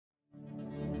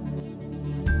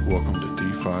Welcome to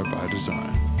DeFi by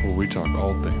Design, where we talk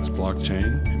all things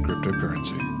blockchain and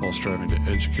cryptocurrency while striving to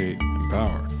educate,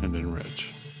 empower, and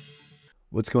enrich.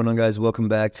 What's going on, guys? Welcome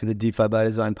back to the DeFi by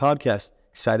Design podcast.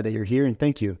 Excited that you're here, and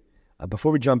thank you.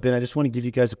 Before we jump in, I just want to give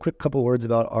you guys a quick couple words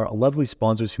about our lovely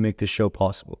sponsors who make this show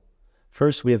possible.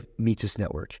 First, we have Metis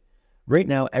Network. Right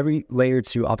now, every layer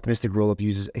 2 optimistic rollup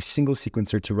uses a single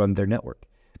sequencer to run their network.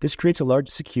 This creates a large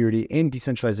security and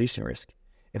decentralization risk.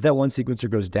 If that one sequencer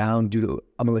goes down due to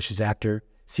a malicious actor,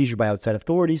 seizure by outside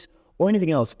authorities, or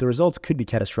anything else, the results could be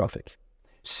catastrophic.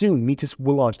 Soon, Metis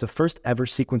will launch the first ever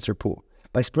sequencer pool.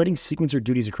 By spreading sequencer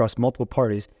duties across multiple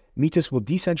parties, Metis will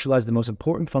decentralize the most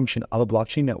important function of a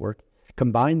blockchain network,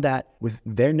 combine that with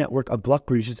their network of block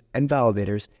breaches and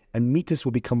validators, and Metis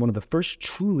will become one of the first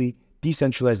truly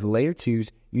decentralized layer 2s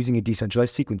using a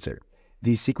decentralized sequencer.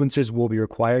 These sequencers will be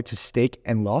required to stake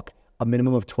and lock a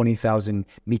minimum of 20,000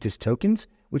 Metis tokens,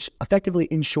 which effectively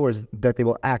ensures that they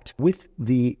will act with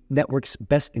the network's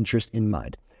best interest in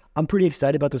mind. I'm pretty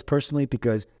excited about this personally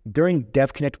because during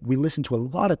DevConnect, we listened to a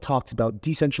lot of talks about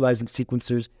decentralizing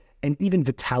sequencers, and even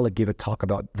Vitalik gave a talk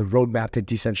about the roadmap to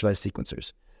decentralized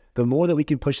sequencers. The more that we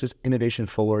can push this innovation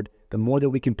forward, the more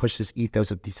that we can push this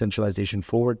ethos of decentralization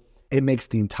forward, it makes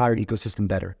the entire ecosystem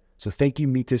better. So thank you,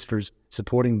 Metis, for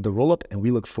supporting the rollup, and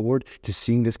we look forward to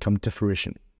seeing this come to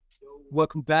fruition.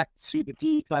 Welcome back to the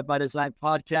DeFi by Design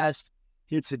podcast.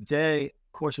 Here today,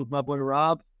 of course, with my boy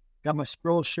Rob. Got my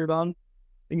scroll shirt on. I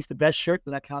think it's the best shirt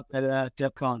that I caught at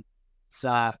DevCon. It's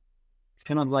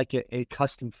kind of like a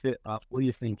custom fit. What do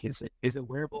you think? Is it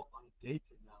wearable on a date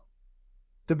or no?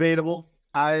 Debatable.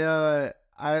 I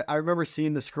remember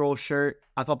seeing the scroll shirt.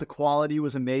 I thought the quality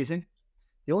was amazing.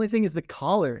 The only thing is the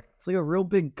collar. It's like a real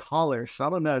big collar. So I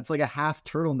don't know. It's like a half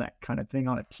turtleneck kind of thing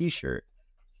on a t-shirt.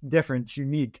 It's different. It's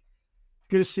unique. It's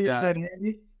good to see you,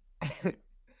 Andy.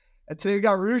 And today we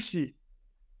got Rushi,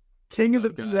 king of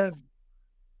the BZs.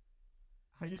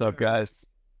 What's up, guys?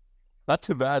 Not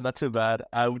too bad.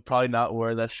 I would probably not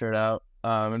wear that shirt out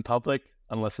in public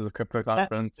unless it's a crypto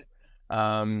conference.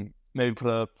 Maybe put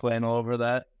a flannel over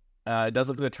that. It does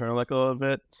look like a turtleneck a little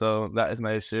bit, so that is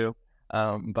my issue.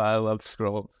 But I love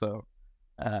Scroll, so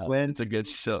it's a good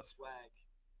show.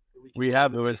 We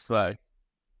have the swag.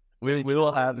 We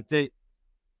will have a date.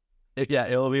 Yeah,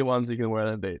 it'll be ones you can wear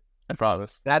on a date. I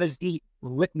promise. That is the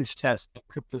litmus test of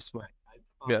crypto swag.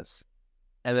 Yes.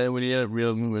 And then we need a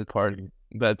real movement party.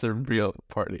 That's a real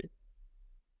party.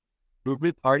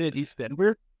 Movement party at East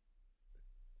Denver?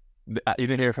 You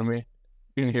didn't hear from me.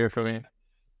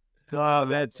 Oh,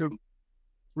 man. So,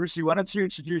 Rushi, why don't you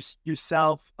introduce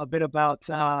yourself a bit about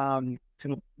kind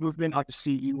of movement?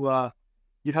 Obviously, you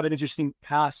have an interesting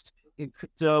past in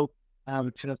crypto,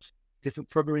 kind of different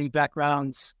programming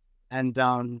backgrounds, and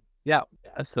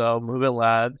So Movement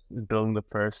Labs is building the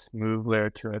first move layer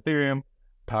 2 Ethereum,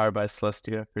 powered by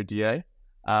Celestia for DA.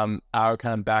 Our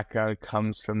kind of background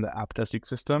comes from the Aptos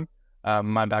ecosystem.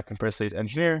 My background personally is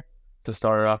engineer. To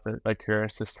start off with my career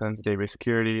systems, database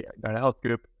security, got a health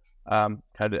group. Kind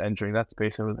of entering that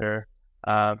space over there.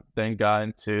 Then got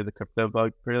into the crypto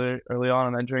bug pretty early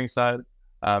on the engineering side.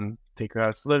 Taking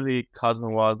out Solidity,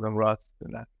 Cosmos, and Rust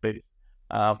in that space.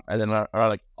 And then around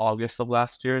like August of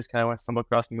last year is kind of when I stumbled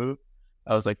across Move.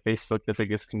 I was like, Facebook, the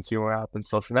biggest consumer app and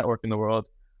social network in the world.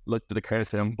 Looked at the current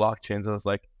state of blockchains. I was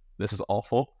like, this is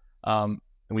awful.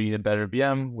 We need a better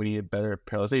VM. We need better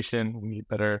parallelization. We need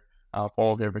better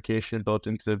formal verification built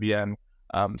into the VM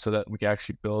so that we can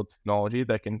actually build technology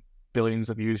that can billions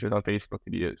of users on Facebook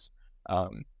could use.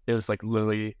 It was like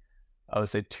literally, I would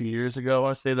say 2 years ago, I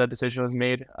want to say that decision was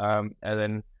made. And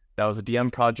then that was a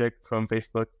DM project from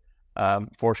Facebook.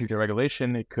 Fortunately, to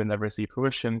regulation, it could never see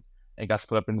fruition and got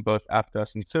split up into both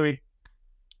Aptos and Sui.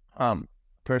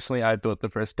 Personally, I built the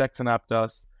first DEX on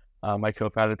Aptos. My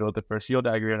co-founder built the first yield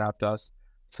aggregator on Aptos.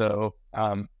 So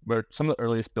we're some of the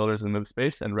earliest builders in the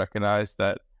space and recognized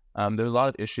that there was a lot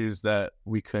of issues that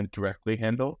we couldn't directly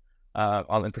handle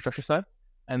on the infrastructure side.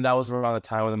 And that was around the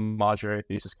time when the modular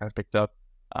thesis kind of picked up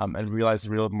and realized the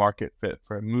real market fit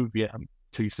for a Move VM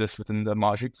to exist within the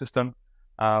modular system.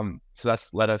 So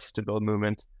that's led us to build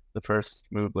Movement, the first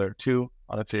Move layer 2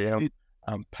 on Ethereum.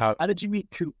 How did you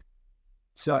meet Coop?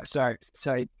 Sorry.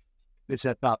 It's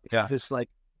that topic. Yeah. Just like,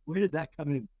 where did that come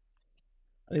in?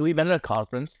 I think we met at a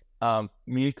conference.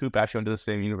 Me and Coop actually went to the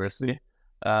same university.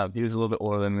 He was a little bit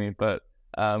older than me, but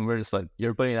we're just like,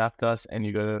 you're playing Aptos and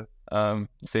you go to the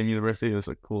same university. It was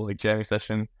a cool like jamming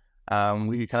session.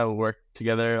 We kind of worked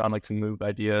together on like some Move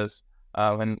ideas.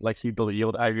 And like he built a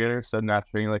yield aggregator, so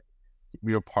naturally like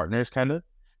we were partners kind of.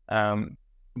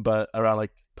 But around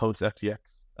like post FTX,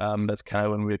 that's kind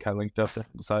of when we kind of linked up and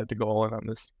decided to go all in on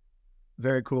this.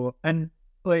 Very cool. And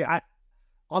like I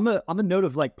on the note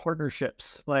of like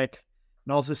partnerships, like,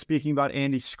 and also speaking about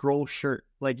Andy's scroll shirt,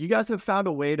 like you guys have found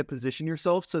a way to position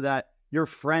yourself so that you're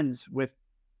friends with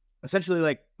essentially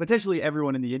like potentially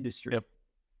everyone in the industry. Yep.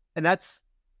 And that's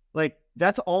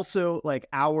also like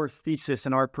our thesis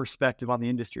and our perspective on the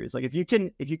industry. Is like if you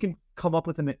can come up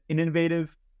with an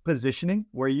innovative positioning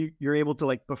where you're able to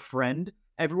like befriend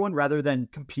everyone rather than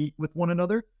compete with one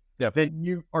another, then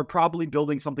you are probably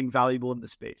building something valuable in the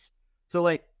space. So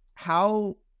like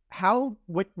how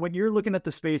when you're looking at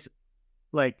the space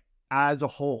like as a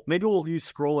whole, maybe we'll use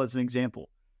Scroll as an example.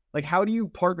 Like how do you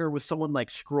partner with someone like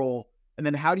Scroll, and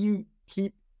then how do you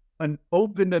keep an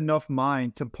open enough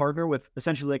mind to partner with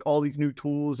essentially like all these new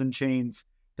tools and chains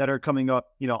that are coming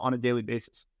up, on a daily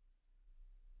basis?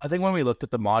 I think when we looked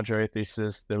at the modular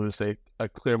thesis, there was a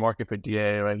clear market for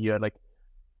DA, right? You had like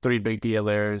 3 big DA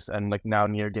layers, and like now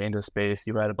near getting into space,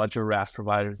 you had a bunch of RAS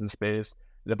providers in space,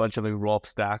 and a bunch of like roll-up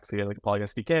stacks. So you had like Polygon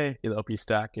SDK, you had OP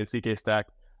stack, you had CK stack.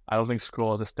 I don't think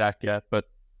Scroll has a stack yet, but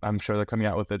I'm sure they're coming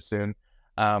out with it soon.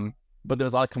 But there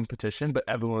was a lot of competition, but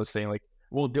everyone was saying like,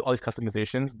 we'll do all these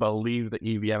customizations, but leave the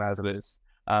EVM as it is.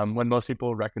 When most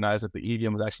people recognize that the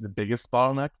EVM was actually the biggest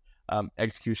bottleneck,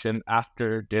 execution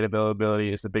after data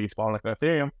availability is the biggest bottleneck on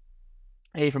Ethereum.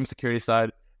 A, from security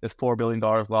side, there's $4 billion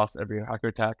lost every hacker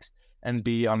attacks, and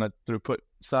B, on the throughput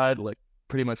side, like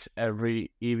pretty much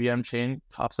every EVM chain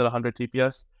tops at 100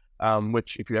 TPS,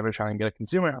 which if you ever try and get a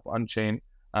consumer app on chain,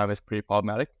 is pretty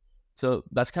problematic. So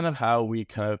that's kind of how we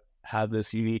kind of have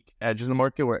this unique edge in the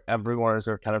market where everyone is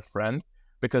our kind of friend,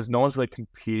 because no one's really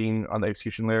competing on the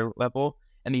execution layer level.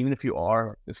 And even if you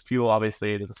are, it's Fuel,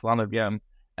 obviously, there's a Solana VM,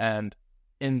 and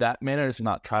in that manner, it's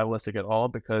not tribalistic at all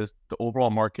because the overall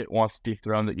market wants to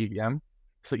dethrone the EVM.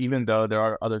 So even though there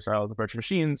are other styles of virtual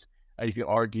machines, you can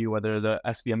argue whether the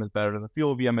SVM is better, the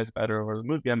Fuel VM is better, or the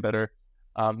Move VM better.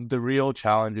 The real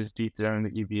challenge is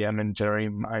dethroning the EVM and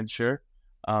generating mindshare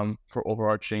for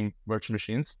overarching virtual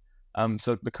machines.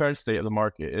 So the current state of the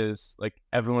market is like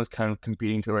everyone's kind of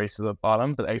competing to race to the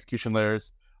bottom, but the execution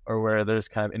layers are where there's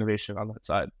kind of innovation on that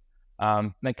side.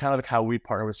 And kind of like how we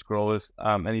partner with Scroll is,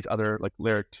 and these other like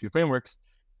layer 2 frameworks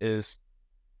is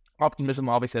Optimism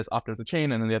obviously has Optimism the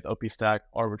chain, and then they have the OP stack,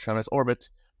 Arbitrum has Orbit,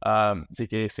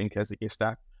 ZK Sync has ZK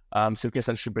stack. So we can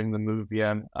essentially bring the Move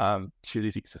VM to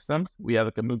these ecosystems. We have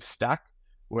like a Move stack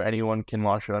where anyone can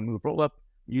launch a Move rollup,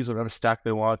 use whatever stack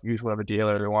they want, use whatever DA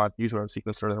layer they want, use whatever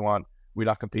sequencer they want. We're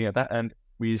not competing at that end.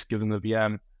 We just give them the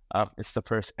VM. It's the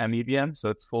first MEVM, so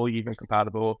it's fully EVM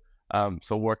compatible.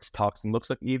 So works, talks, and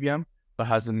looks like EVM, but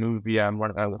has a Move VM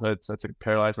running under the hood. So it's a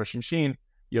parallelized virtual machine.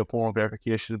 You have formal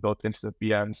verification built into the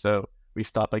VM. So we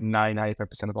stop like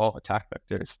 95% of all attack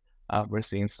vectors we're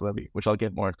seeing Solidity, which I'll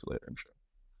get more into later, I'm sure.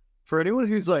 For anyone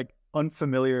who's like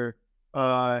unfamiliar,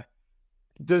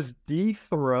 does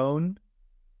dethrone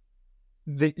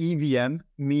the EVM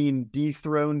mean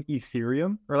dethrone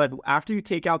Ethereum? Or like after you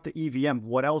take out the EVM,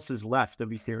 what else is left of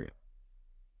Ethereum?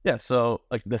 Yeah, so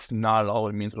like that's not at all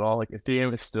what it means at all. Like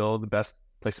Ethereum is still the best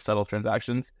place to settle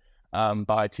transactions.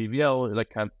 By TVL, it like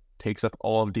kind of takes up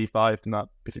all of DeFi, if not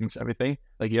pretty much everything.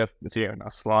 Like you have Ethereum, now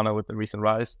Solana with the recent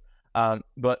rise. But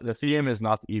the Ethereum is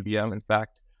not the EVM. In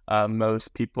fact,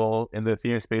 most people in the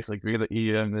Ethereum space agree that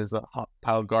EVM is a hot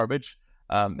pile of garbage.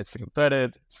 It's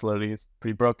single-threaded, Solidity is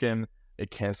pretty broken,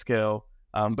 it can't scale.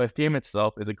 But Ethereum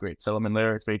itself is a great settlement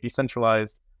layer. It's very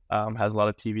decentralized, has a lot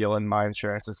of TVL and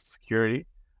mindshare, it's security,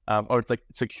 or it's like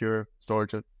secure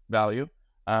storage of value.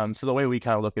 So the way we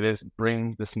kind of look at it is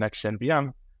bring this next-gen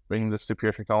VM, bring this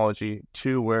superior technology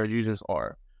to where users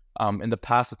are. In the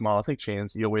past with monolithic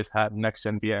chains, you always had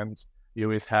next-gen VMs, you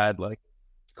always had like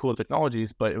cool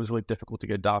technologies, but it was really difficult to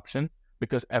get adoption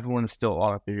because everyone is still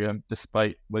on Ethereum,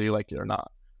 despite whether you like it or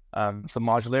not. So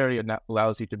modularity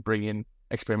allows you to bring in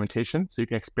experimentation, so you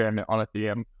can experiment on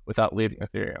Ethereum without leaving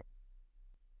Ethereum.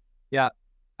 Yeah.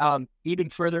 Even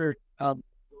further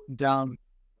down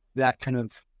that kind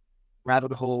of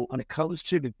rabbit hole, when it comes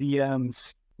to the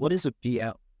VMs, what is a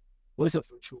VM? What is a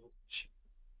virtual machine?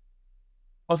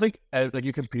 I think like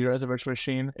your computer as a virtual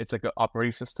machine, it's like an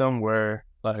operating system where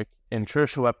like in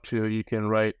traditional Web 2, you can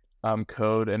write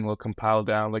code and will compile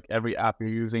down like every app you're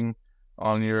using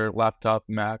on your laptop,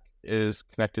 Mac is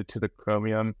connected to the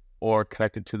Chromium or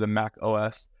connected to the Mac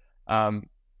OS.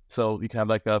 So you can have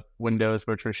like a Windows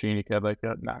virtual machine, you can have like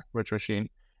a Mac virtual machine.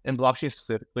 In blockchain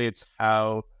specifically, it's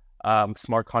how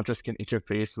smart contracts can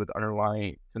interface with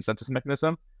underlying consensus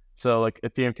mechanism. So like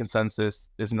Ethereum consensus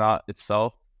is not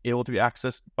itself able to be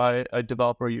accessed by a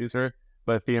developer or user,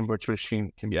 but Ethereum virtual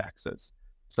machine can be accessed.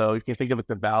 So you can think of it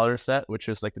the validator set, which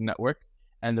is like the network,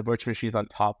 and the virtual machine is on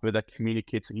top of it that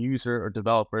communicates a user or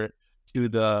developer to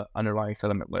the underlying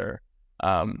settlement layer.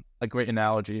 A great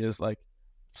analogy is like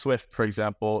Swift, for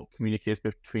example, communicates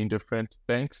between different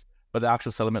banks, but the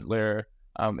actual settlement layer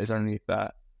is underneath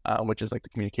that, which is like the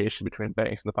communication between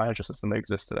banks and the financial system that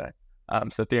exists today.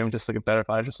 So Ethereum is just like a better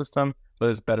financial system, but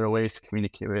there's better ways to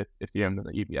communicate with Ethereum than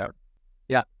the EVM.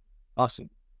 Yeah, awesome.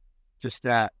 Just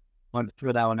wanted to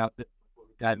throw that one out there before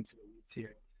we dive into the weeds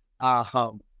here.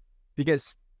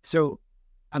 Because so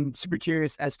I'm super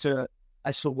curious as to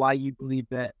why you believe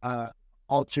that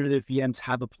alternative VMs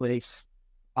have a place.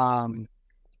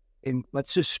 And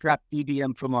let's just scrap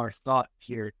EVM from our thought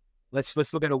here. Let's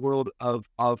look at a world of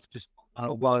just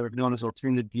well known as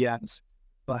alternative VMs.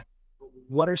 But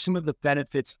what are some of the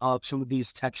benefits of some of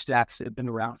these tech stacks that have been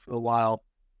around for a while?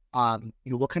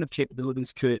 What kind of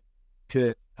capabilities could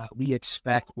we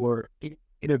expect, or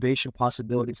innovation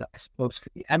possibilities, I suppose,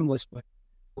 could be endless, but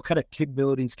what kind of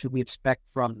capabilities could we expect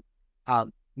from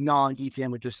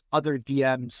non-EVM or just other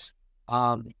VMs,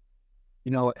 and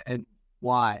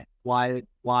why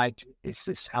is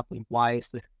this happening?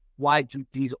 Why do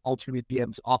these alternate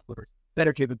VMs offer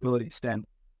better capabilities than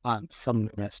some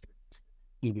of the rest of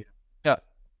EVM? Yeah,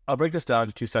 I'll break this down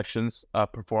to two sections,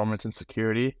 performance and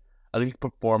security. I think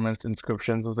performance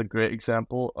inscriptions was a great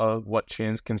example of what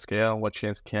chains can scale and what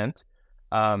chains can't.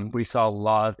 We saw a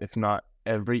lot of, if not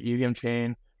every EVM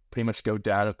chain pretty much go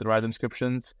down with the right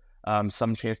inscriptions.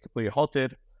 Some chains completely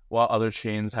halted, while other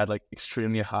chains had like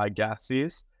extremely high gas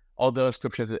fees. Although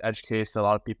inscription is an edge case a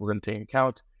lot of people didn't take into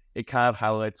account, it kind of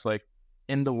highlights like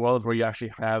in the world where you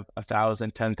actually have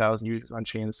 1,000, 10,000 users on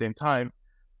chain at the same time,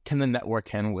 can the network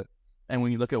handle it? And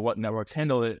when you look at what networks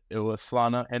handle it, it was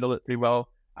Solana handled it pretty well,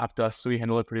 Aptos 3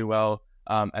 handled it pretty well,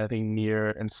 and I think Near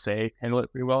and Say handled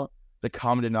it pretty well. The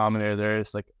common denominator there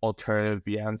is like alternative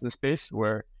VMs in the space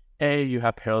where you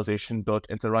have parallelization built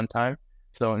into runtime.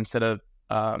 So instead of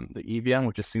the EVM,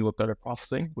 which is single threaded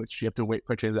processing, which you have to wait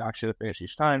for a transaction to finish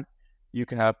each time, you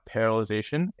can have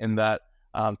parallelization in that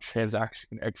transaction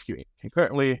can execute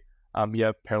concurrently. You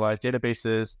have parallelized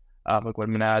databases, like what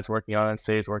Monad's working on and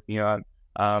Say is working on.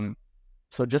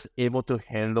 So just able to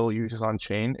handle users on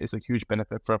chain is a huge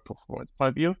benefit from a performance point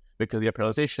of view because you have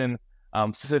parallelization.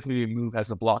 Specifically, Move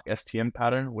has a block STM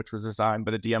pattern, which was designed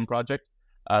by the DM project.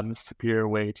 A superior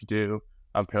way to do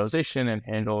parallelization and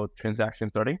handle transaction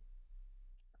threading.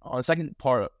 On the second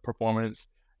part of performance,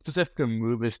 specifically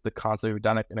Move is the concept of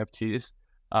dynamic NFTs.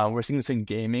 We're seeing this in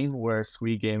gaming where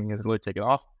Sui gaming has really taken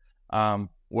off.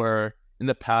 Where in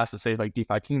the past, let's say like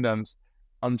DeFi kingdoms,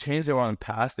 on chains they were on in the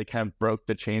past, they kind of broke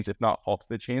the chains, if not halted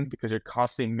the chains, because you're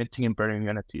constantly minting and burning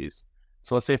NFTs.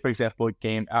 So let's say, for example, a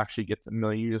game actually gets 1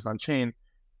 million users on chain.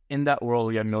 In that world,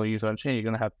 where you have 1 million users on chain, you're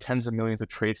going to have tens of millions of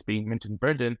traits being minted and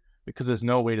burned in because there's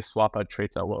no way to swap out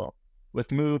traits at will.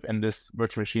 With Move and this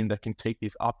virtual machine that can take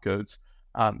these opcodes,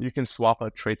 you can swap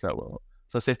out traits at will.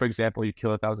 So say, for example, you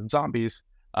kill 1,000 zombies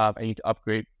and you need to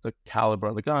upgrade the caliber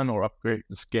of the gun or upgrade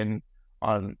the skin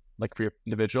on like for your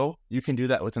individual. You can do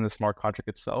that within the smart contract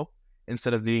itself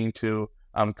instead of needing to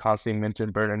constantly mint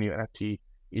and burn a new NFT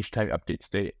each time you update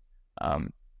state.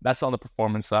 That's on the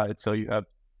performance side. So you have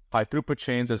high throughput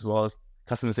chains as well as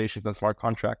customizations on smart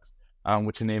contracts,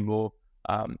 which enable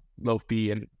low fee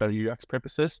and better UX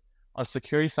purposes. On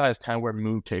security side is kind of where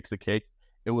Move takes the cake.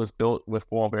 It was built with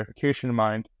formal verification in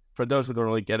mind. For those who don't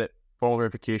really get it, formal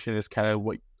verification is kind of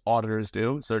what auditors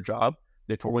do. It's their job.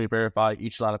 They formally verify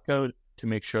each line of code to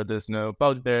make sure there's no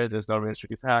bug there, there's no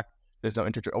restricted attack, there's no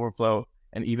integer overflow,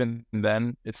 and even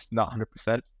then, it's not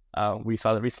 100%. We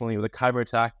saw that recently with the Kyber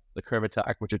attack, the Curve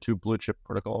attack, which are two blue chip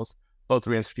protocols, both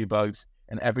 350 bugs,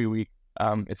 and every week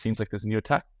it seems like there's a new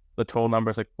attack. The total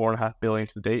number is like 4.5 billion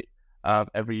to date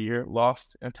every year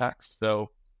lost in attacks.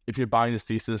 So if you're buying this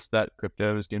thesis that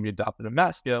crypto is going to be adopted at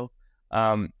mass scale,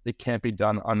 it can't be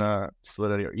done on a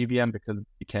Solidity or EVM because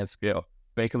you can't scale.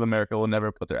 Bank of America will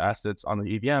never put their assets on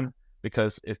the EVM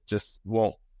because it just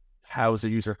won't house a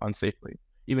user fund safely.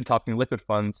 Even talking liquid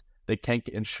funds, they can't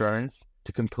get insurance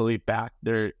to completely back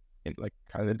their kind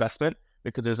of investment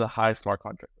because there's a high smart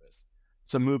contract risk.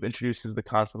 So Move introduces the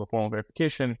concept of formal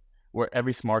verification where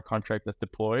every smart contract that's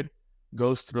deployed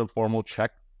goes through a formal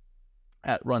check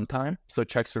at runtime. So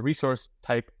checks for resource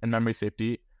type and memory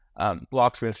safety,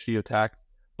 blocks registry attacks,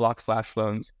 blocks flash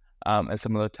loans, and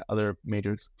some of the other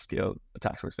major scale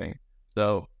attacks we're seeing.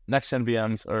 So next-gen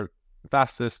VMs are the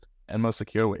fastest and most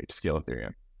secure way to scale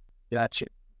Ethereum. Gotcha.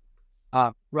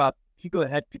 Rob, you go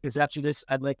ahead because after this,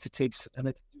 I'd like to do a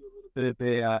little bit of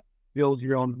a build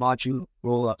your own module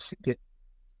roll-ups and get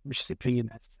Rich's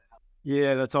opinion as to how.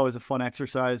 Yeah, that's always a fun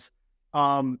exercise.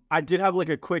 I did have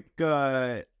a quick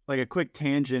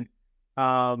tangent,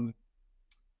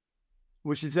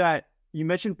 which is that you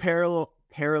mentioned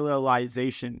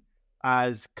parallelization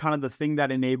as kind of the thing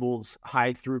that enables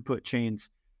high throughput chains.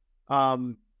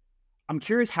 I'm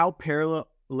curious how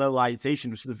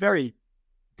parallelization, which is a very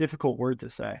difficult word to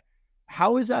say,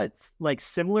 how is that like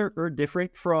similar or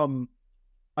different from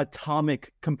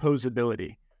atomic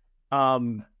composability?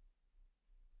 And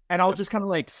I'll just kind of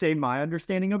like say my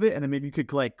understanding of it, and then maybe you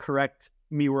could like correct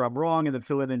me where I'm wrong and then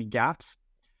fill in any gaps.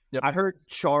 Yep. I heard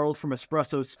Charles from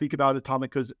Espresso speak about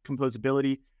atomic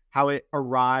composability, how it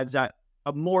arrives at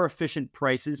a more efficient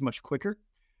prices much quicker.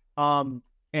 And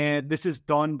this is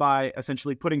done by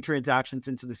essentially putting transactions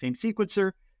into the same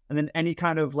sequencer, and then any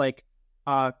kind of like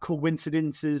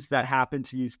coincidences that happen,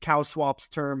 to use CowSwap's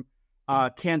term,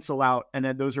 cancel out, and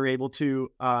then those are able to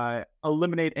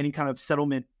eliminate any kind of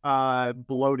settlement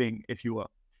bloating, if you will.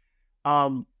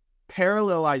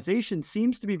 Parallelization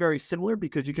seems to be very similar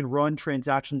because you can run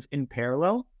transactions in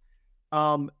parallel.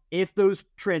 If those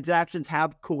transactions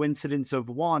have coincidence of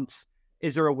wants,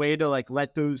 is there a way to like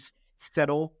let those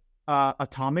settle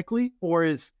atomically, or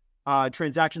is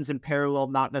transactions in parallel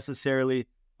not necessarily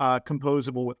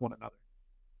composable with one another?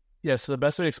 Yeah, so the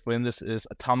best way to explain this is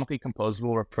atomically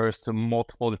composable refers to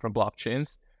multiple different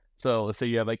blockchains. So let's say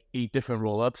you have like 8 different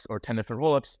rollups or 10 different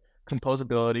rollups.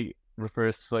 Composability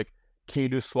refers to like, can you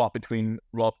do swap between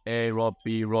rollup A, rollup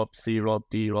B, rollup C, rollup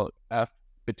D, rollup F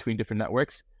between different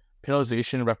networks?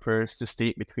 Parallelization refers to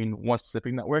state between one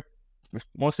specific network, which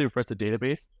mostly refers to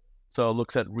database. So it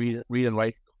looks at read and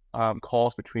write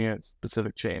calls between a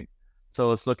specific chain. So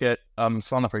let's look at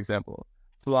Solana, for example.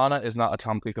 Solana is not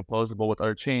atomically composable with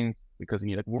other chains because you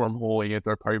need a wormhole, you need a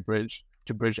third-party bridge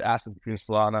to bridge assets between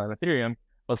Solana and Ethereum.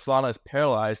 But Solana is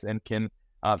parallelized and can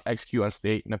execute on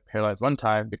state in a parallelized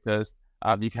runtime because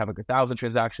you can have like 1,000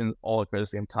 transactions all occur at the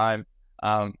same time,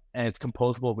 and it's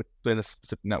composable within a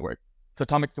specific network. So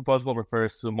atomic composable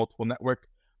refers to a multiple network,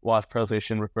 while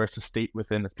parallelization refers to state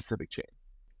within a specific chain.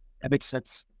 That makes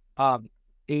sense.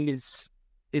 Is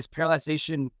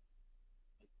parallelization,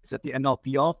 is that the end all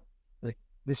be all? Like,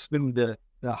 this has been the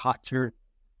hot term,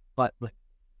 but like,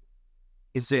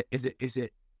 is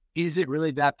it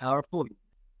really that powerful?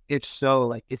 If so,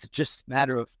 like, is it just a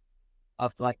matter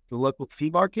of like the local fee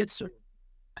markets? Or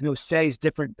I know Say is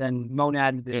different than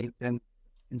Monad than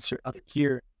insert other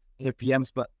here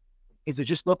PMs, but is it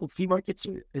just local fee markets,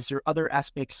 or is there other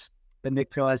aspects that make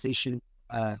parallelization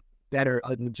better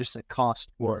other than just a cost,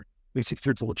 or basically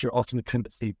through to what your ultimate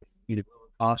compensate either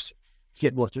cost,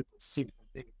 get what you see?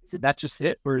 Is it that just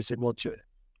it, or is it more to it?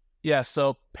 Yeah,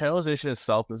 so parallelization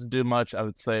itself doesn't do much. I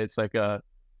would say it's like a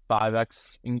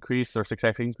 5x increase or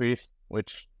 6x increase,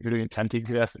 which if you're doing 10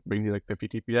 TPS, it brings you like 50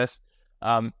 TPS.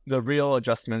 The real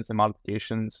adjustments and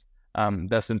modifications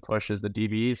that's been pushed is the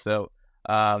DB. So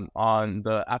on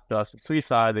the Aptos and Sui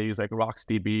side, they use like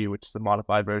RocksDB, which is a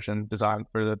modified version designed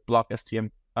for the block STM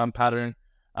pattern.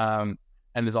 And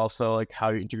there's also like how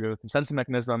you integrate with consensus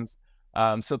mechanisms.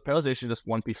 So parallelization is just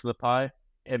one piece of the pie.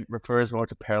 It refers more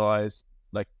to parallelized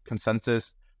like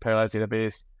consensus, parallelized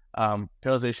database.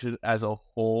 Parallelization as a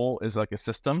whole is like a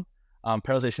system.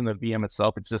 Parallelization of the VM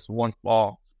itself, it's just one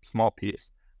small piece,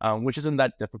 which isn't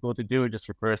that difficult to do. It just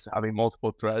refers to having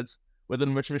multiple threads within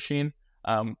a virtual machine.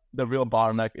 The real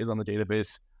bottleneck is on the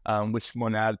database, which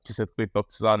Monad specifically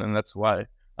focuses on, and that's why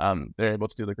they're able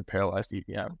to do like the parallelized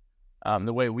EVM.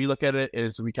 The way we look at it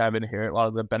is we kind of inherit a lot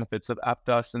of the benefits of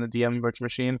Aptos and the DM virtual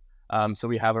machine. So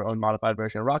we have our own modified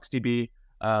version of RocksDB,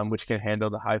 which can handle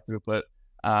the high throughput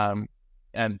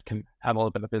and can have all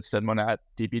the benefits that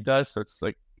MonadDB does. So it's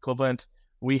like equivalent.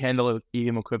 We handle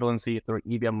EVM equivalency through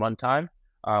EVM runtime,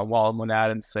 while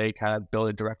Monad and Say kind of build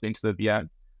it directly into the VM.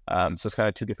 So it's kind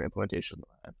of two different implementations.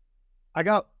 I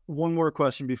got one more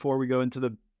question before we go into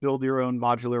the build your own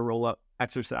modular rollup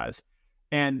exercise.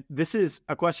 And this is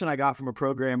a question I got from a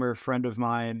programmer friend of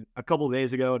mine a couple of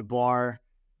days ago at a bar.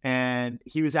 And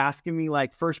he was asking me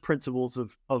like first principles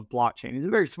of blockchain. He's a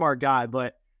very smart guy,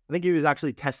 but I think he was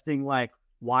actually testing like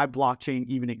why blockchain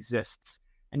even exists.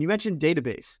 And you mentioned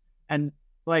database. And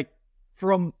like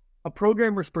from a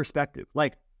programmer's perspective,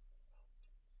 like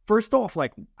first off,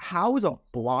 like how is a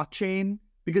blockchain,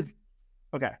 because,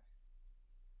 okay,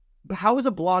 but how is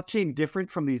a blockchain different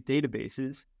from these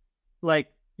databases? Like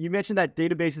you mentioned that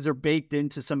databases are baked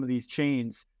into some of these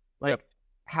chains. Like, yep.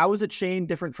 How is a chain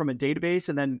different from a database?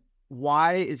 And then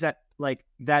why is that like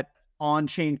that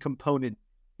on-chain component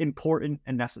important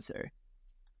and necessary?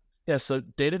 Yeah, so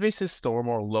databases store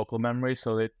more local memory,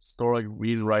 so they store like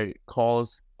read and write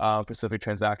calls for specific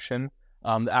transaction.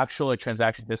 The actual like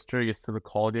transaction history is to the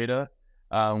call data,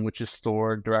 which is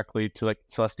stored directly to like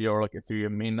Celestia or like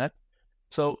Ethereum mainnet.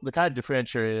 So the kind of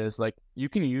differentiator is like you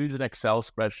can use an Excel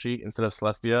spreadsheet instead of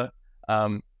Celestia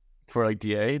for like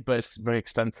DA, but it's very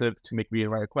expensive to make read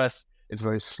and write requests. It's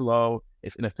very slow.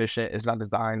 It's inefficient. It's not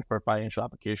designed for financial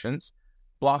applications.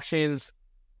 Blockchains,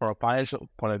 from a financial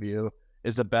point of view,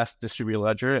 is the best distributed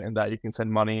ledger in that you can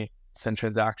send money, send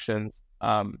transactions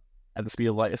at the speed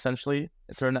of light, essentially,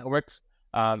 in certain networks,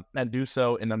 and do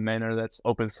so in a manner that's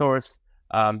open source.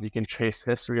 You can trace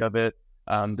history of it.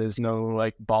 There's no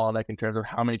like bottleneck in terms of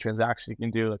how many transactions you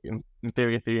can do. Like in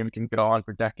theory, Ethereum can go on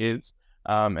for decades,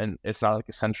 and it's not like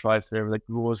a centralized server like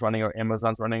Google is running or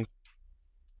Amazon's running.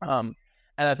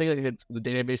 And I think like the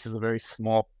database is a very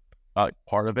small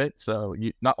part of it. So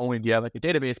you not only do you have like a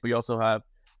database, but you also have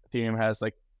Ethereum has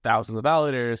like thousands of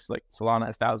validators, like Solana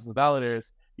has thousands of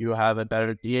validators. You have a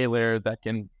better DA layer that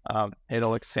can handle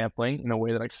like sampling in a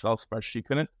way that Excel spreadsheet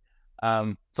couldn't.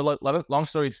 So long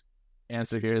story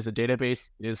answer here is a database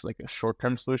is like a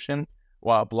short-term solution,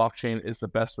 while blockchain is the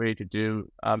best way to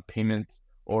do payments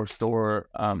or store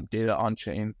data on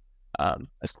chain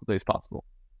as quickly as possible.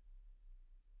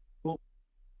 Cool.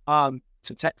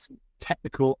 So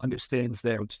technical understandings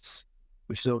there, which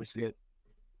is always good.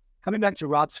 Coming back to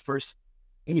Rob's first,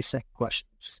 maybe second question,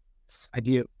 just this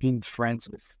idea of being friends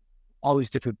with all these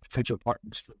different potential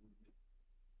partners.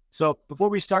 So before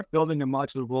we start building a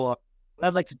modular rollup, what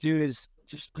I'd like to do is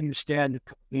just understand a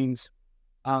couple things.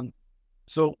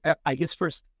 So I guess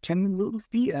first, can the little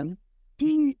VM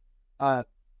be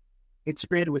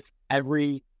integrated with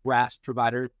every RAS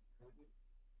provider?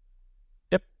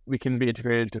 Yep, we can be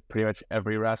integrated to pretty much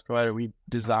every RAS provider. We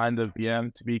designed the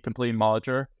VM to be completely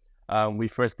modular. We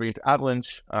first bring it to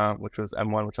Avalanche, which was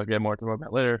M1, which I'll get more to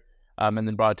about later, and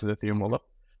then brought it to the Ethereum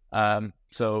rollup.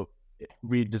 So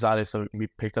we designed it so it can be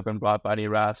picked up and brought by any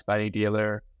RAS, by any DA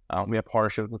layer. We have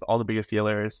partnerships with all the biggest DA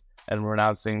layers, and we're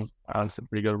announcing some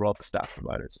pretty good rollup staff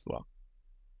providers as well.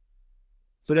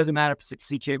 So it doesn't matter if it's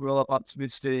like CK rollup,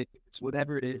 optimistic, it's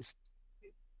whatever it is,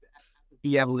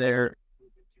 VM layer.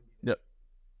 Yep.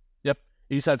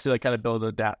 You just have to like kind of build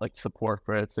like support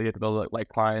for it. So you have to build like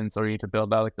clients, or you need to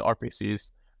build out like the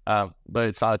RPCs. But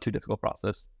it's not a too difficult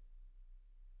process.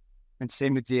 And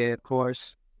same with DA, of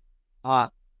course.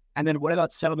 And then what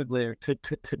about settlement layer? Could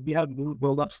we have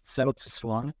rollups settled to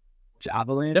Solana, which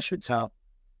Avalanche, it's how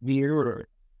near or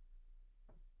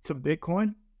to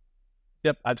Bitcoin?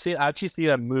 Yep, I actually seen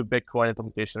a move Bitcoin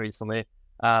implementation recently.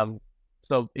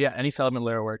 So yeah, any settlement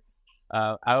layer works.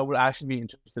 I would actually be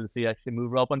interested to see actually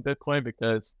move up on Bitcoin,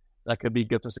 because that could be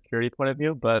good from a security point of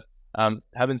view, but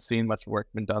haven't seen much work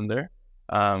been done there.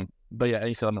 But yeah,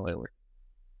 any settlement layer works.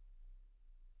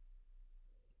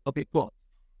 Okay, cool.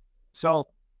 So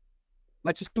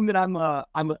let's just assume that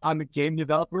I'm a game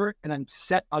developer and I'm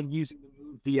set on using the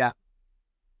Move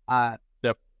VM.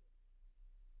 Yep.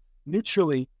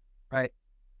 Neutrally, right?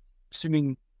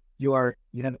 Assuming you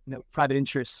have no private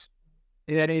interests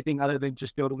in anything other than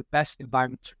just building the best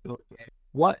environment to build a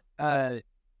game.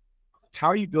 How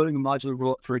are you building a modular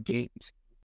rollup for a game?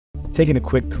 Taking a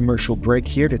quick commercial break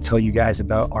here to tell you guys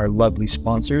about our lovely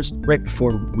sponsors. Right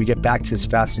before we get back to this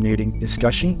fascinating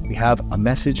discussion, we have a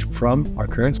message from our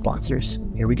current sponsors.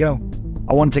 Here we go.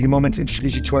 I want to take a moment to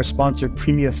introduce you to our sponsor,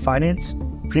 Premia Finance.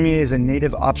 Premia is a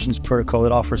native options protocol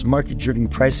that offers market-driven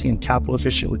pricing and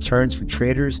capital-efficient returns for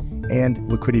traders and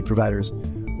liquidity providers.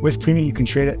 With Premia, you can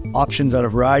trade options on a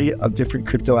variety of different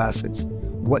crypto assets.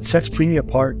 What sets Premia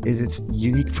apart is its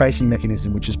unique pricing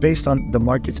mechanism, which is based on the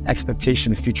market's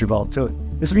expectation of future volatility.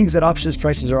 This means that options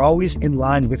prices are always in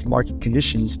line with market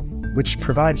conditions, which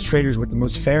provides traders with the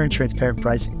most fair and transparent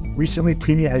pricing. Recently,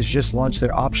 Premia has just launched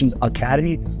their Options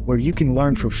Academy, where you can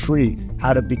learn for free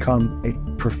how to become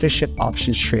a proficient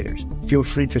options trader. Feel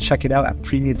free to check it out at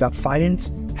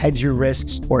premia.finance, hedge your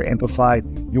risks, or amplify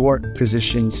your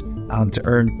positions to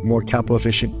earn more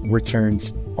capital-efficient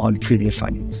returns on Premia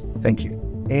Finance. Thank you.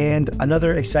 And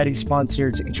another exciting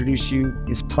sponsor to introduce you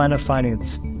is Plana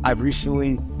Finance. I've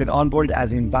recently been onboarded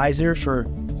as an advisor for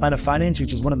Plana Finance,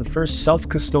 which is one of the first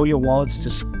self-custodial wallets to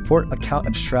support account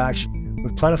abstraction.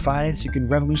 With Plana Finance, you can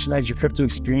revolutionize your crypto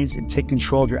experience and take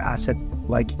control of your assets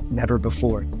like never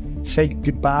before. Say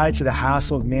goodbye to the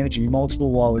hassle of managing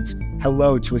multiple wallets.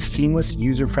 Hello to a seamless,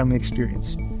 user-friendly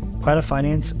experience. Plana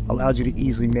Finance allows you to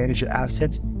easily manage your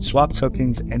assets, swap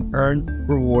tokens, and earn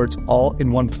rewards all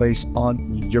in one place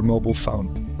on your mobile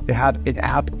phone. They have an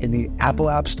app in the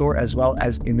Apple App Store as well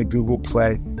as in the Google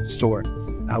Play Store.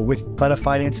 With Plana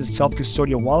Finance's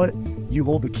self-custodial wallet, you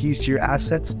hold the keys to your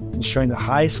assets, ensuring the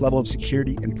highest level of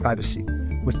security and privacy.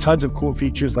 With tons of cool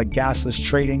features like gasless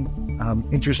trading,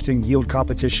 interesting yield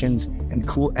competitions, and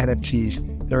cool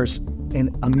NFTs, there's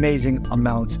an amazing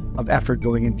amount of effort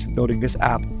going into building this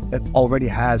app that already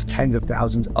has tens of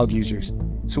thousands of users.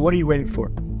 So what are you waiting for?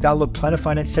 Download Plana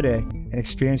Finance today and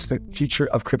experience the future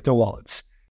of crypto wallets?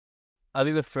 I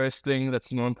think the first thing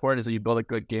that's more important is that you build a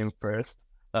good game first.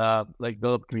 Like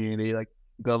build up community, like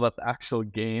build up the actual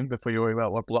game before you worry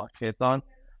about what blockchain it's on.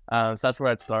 So that's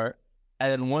where I'd start.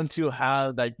 And then once you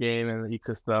have that game and the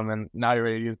ecosystem, and now you're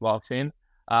ready to use blockchain,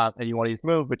 and you want to use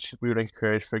Move, which we would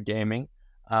encourage for gaming,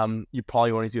 you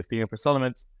probably want to use Ethereum for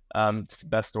settlements. It's the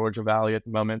best storage of value at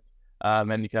the moment.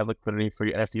 And you can have liquidity for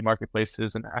your NFT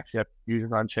marketplaces and actually have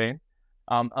users on chain.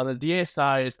 On the DA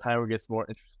side, it's kind of where it gets more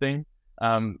interesting.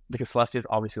 Because Celestia is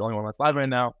obviously the only one that's live right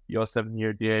now. You have a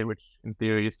 7-year DA, which in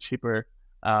theory is cheaper.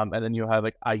 And then you'll have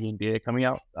like Eigen DA coming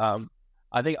out.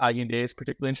 I think Eigen DA is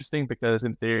particularly interesting because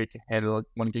in theory it can handle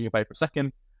 1 gigabyte per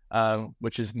second,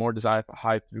 which is more designed for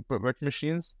high throughput virtual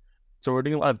machines. So we're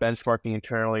doing a lot of benchmarking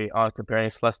internally on comparing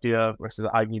Celestia versus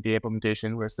Eigen DA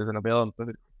implementation versus an available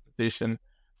implementation.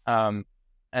 And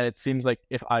it seems like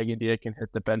if Eigen DA can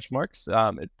hit the benchmarks,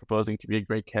 it's proposing to be a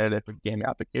great candidate for gaming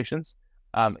applications.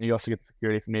 And you also get the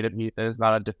security from native ETH. There's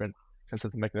not a different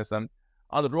consensus mechanism.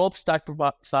 On the roll-up stack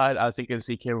side, I think a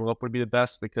ZK roll-up would be the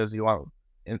best because you want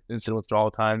instant withdrawal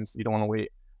times. You don't want to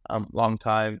wait long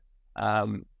time.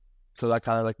 So that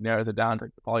kind of like narrows it down to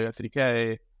like the Polygon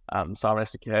CDK, Sovereign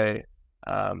SDK,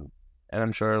 and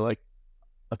I'm sure like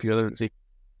a few other ZK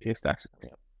stacks are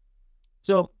coming up.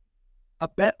 So a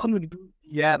bet on the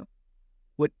VM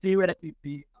would theoretically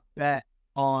be a bet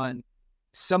on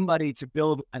somebody to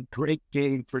build a great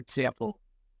game, for example,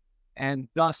 and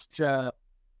thus to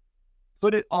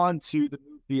put it onto the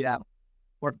VM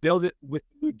or build it with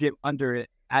the VM under it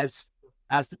as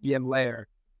the VM layer,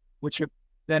 which would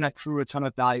then accrue a ton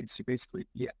of value to basically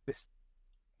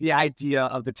the idea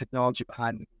of the technology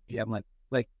behind the VM.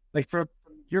 Like from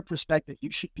your perspective,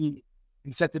 you should be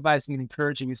incentivizing and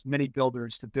encouraging as many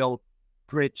builders to build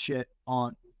great shit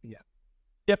on VM.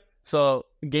 Yep. So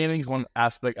gaming is one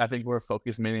aspect. I think we're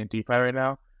focused mainly on DeFi right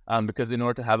now, because in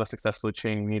order to have a successful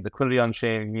chain, we need liquidity on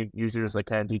chain, we need users like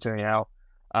kind of degening out.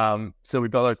 So we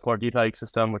built our core DeFi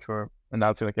ecosystem, which we're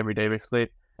announcing like every day basically.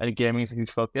 And gaming is a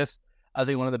huge focus. I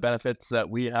think one of the benefits that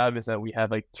we have is that we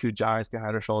have like 2 giants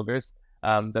behind our shoulders,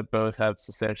 that both have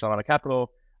substantial amount of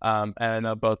capital,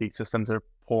 and both ecosystems are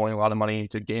pouring a lot of money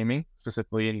into gaming,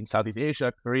 specifically in Southeast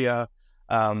Asia, Korea.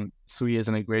 Sui is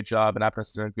doing a great job, and Aptos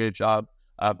is doing a great job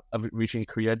of reaching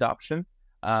Korea adoption.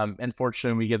 And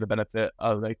fortunately, we get the benefit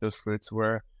of like those fruits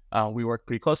where we work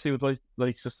pretty closely with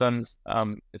like systems.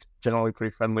 It's generally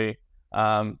pretty friendly,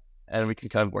 and we can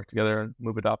kind of work together and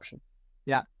move adoption.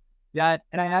 Yeah.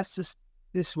 And I asked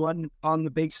this one on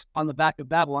the back of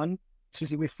that one,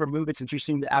 specifically for Move. It's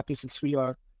interesting that Aptos and Sui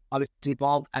are obviously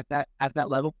evolved at that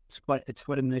level. It's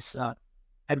quite a nice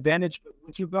advantage. But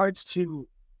with regards to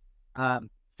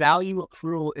value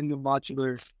accrual in the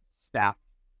modular stack,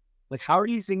 like how are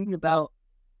you thinking about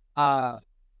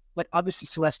like obviously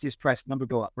Celestia's price number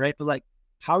go up, right? But like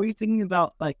how are you thinking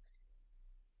about like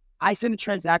I send a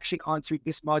transaction onto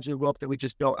this modular rope that we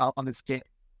just built out on this game.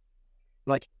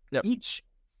 Like each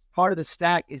part of the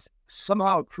stack is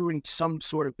somehow accruing some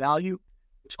sort of value,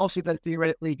 which also then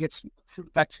theoretically gets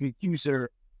back to the user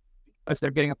as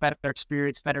they're getting a better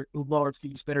experience, better lower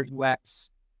fees, better UX.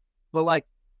 But like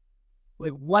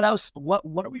what else? What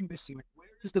are we missing? Like, where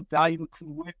is the value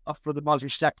for the modular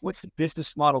stack? What's the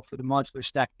business model for the modular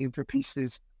stack in for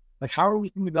pieces? Like, how are we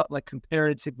thinking about like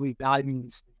comparatively valuing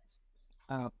these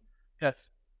things? Yes.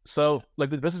 So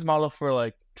like the business model for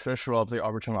like traditional like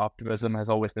arbitrum optimism has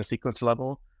always been a sequencer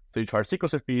level. So you charge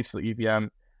sequencer fees to the EVM,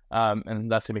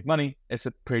 and that's to make money. It's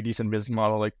a pretty decent business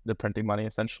model, like the printing money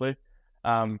essentially.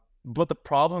 But the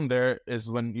problem there is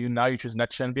when you choose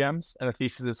next gen VMs, and the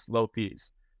thesis is low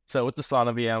fees. So with the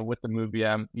Solana VM, with the Move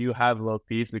VM, you have low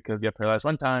fees because you have parallelized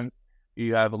runtimes,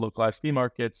 you have a localized fee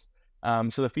markets.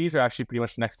 So the fees are actually pretty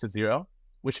much next to zero,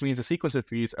 which means the sequencer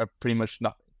fees are pretty much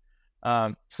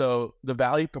nothing. So the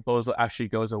value proposal actually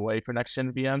goes away for next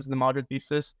gen VMs in the modular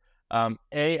thesis.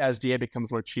 As DA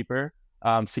becomes more cheaper,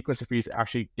 sequencer fees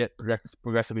actually get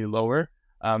progressively lower.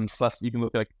 So you can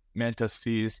look at like Mantis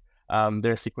fees.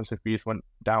 Their sequencer fees went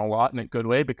down a lot in a good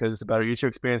way because it's a better user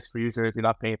experience for users. You're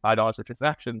not paying $5 for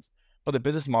transactions, but the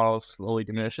business model slowly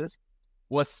diminishes.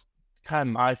 What's kind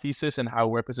of my thesis and how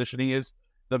we're positioning is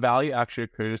the value actually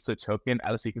occurs to the token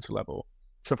at a sequencer level.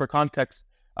 So for context,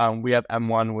 we have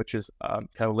M1, which is kind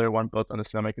of layer 1 built on the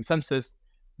Sonoma consensus.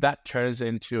 That turns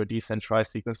into a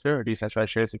decentralized sequencer or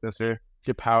decentralized shared sequencer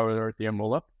to power their Ethereum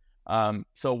rollup.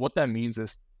 So what that means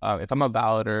is if I'm a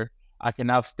validator, I can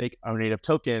now stake a native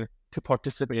token to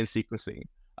participate in sequencing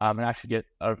and actually get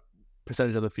a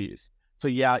percentage of the fees. So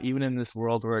yeah, even in this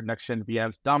world where next-gen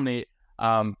VMs dominate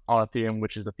on Ethereum,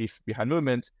 which is the thesis behind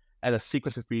movement, and the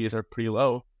sequencer fees are pretty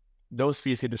low, those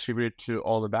fees get distributed to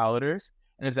all the validators,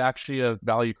 and it's actually a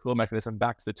value accrual mechanism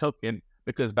back to the token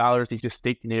because validators need to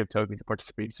stake the native token to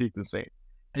participate in sequencing,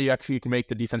 and you can make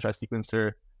the decentralized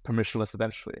sequencer permissionless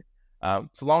eventually.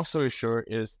 So long story short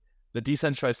is the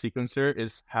decentralized sequencer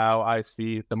is how I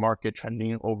see the market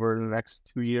trending over the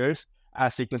next 2 years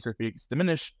as sequencer fees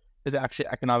diminish. Is actually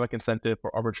economic incentive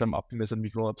for Arbitrum optimism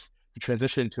develops to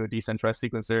transition to a decentralized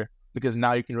sequencer because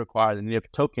now you can require the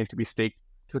native token to be staked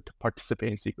to participate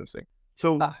in sequencing.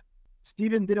 So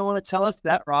Steven didn't want to tell us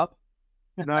that, Rob.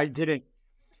 no, I didn't.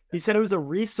 He said it was a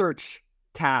research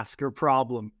task or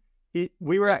problem.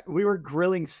 We were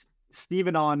grilling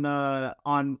Steven on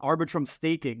Arbitrum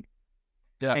staking.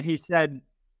 Yeah. And he said,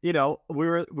 we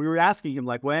were asking him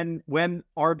like when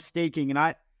ARB staking,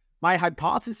 and my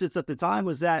hypothesis at the time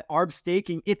was that ARB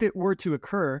staking, if it were to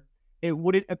occur, it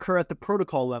wouldn't occur at the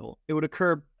protocol level. It would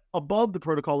occur above the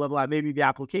protocol level at maybe the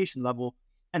application level,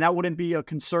 and that wouldn't be a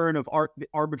concern of the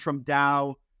Arbitrum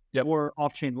DAO or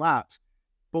off-chain labs.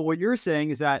 But what you're saying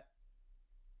is that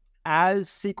as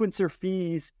sequencer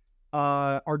fees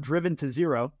are driven to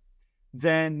zero,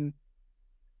 then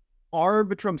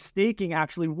Arbitrum staking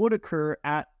actually would occur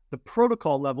at the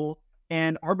protocol level,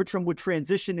 and Arbitrum would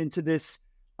transition into this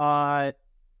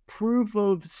proof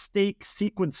of stake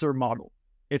sequencer model,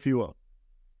 if you will.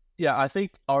 Yeah, I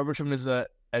think Arbitrum is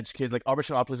educated. Like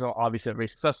Arbitrum optimism obviously very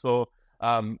successful.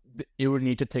 It would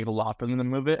need to take a lot for them to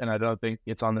move it, and I don't think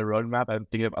it's on the roadmap. I think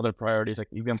they have other priorities like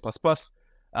EVM++,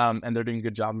 and they're doing a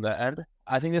good job on that end.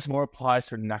 I think this more applies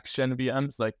for next-gen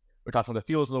VMs. Like we're talking about the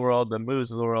Fuels of the world, the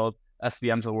Moves of the world,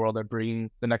 SVMs of the world that bring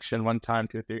the next-gen runtime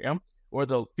to Ethereum, where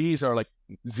the fees are like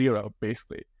zero,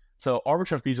 basically. So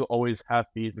Arbitrum fees will always have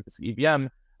fees because it's EVM,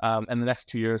 and the next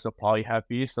 2 years they'll probably have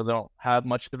fees, so they don't have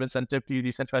much of incentive to use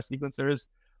decentralized sequencers.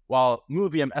 While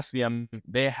MoveVM, SVM,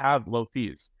 they have low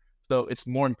fees. So it's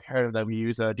more imperative that we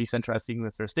use a decentralized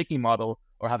sequencer staking model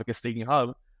or have like a staking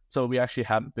hub, so we actually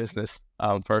have business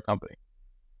for our company.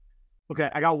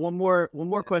 Okay, I got one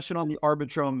more question on the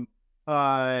Arbitrum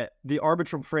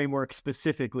framework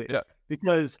specifically. Yeah.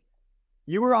 Because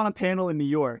you were on a panel in New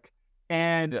York,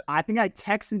 and I think I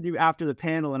texted you after the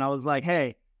panel, and I was like,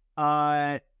 hey,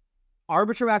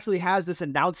 Arbitrum actually has this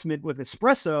announcement with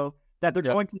Espresso that they're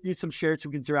going to use some shared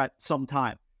sequencer at some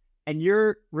time. And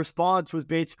your response was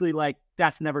basically like,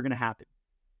 that's never going to happen.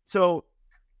 So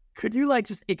could you like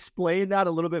just explain that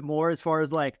a little bit more as far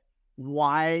as like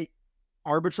why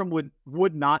Arbitrum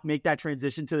would not make that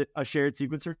transition to a shared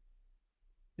sequencer?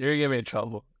 You're gonna get me in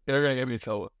trouble.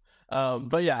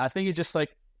 But yeah, I think it's just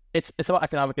like it's about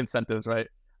economic incentives, right?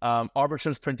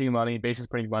 Arbitrum's printing money, Base is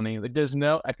printing money. Like, there's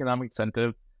no economic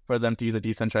incentive for them to use a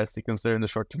decentralized sequencer in the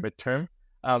short to midterm,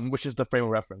 which is the frame of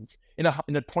reference. In a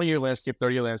 20-year landscape,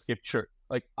 30-year landscape, sure.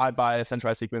 Like I buy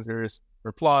centralized sequencers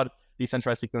for Plod,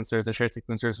 decentralized sequencers and shared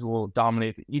sequencers will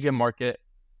dominate the EVM market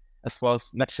as well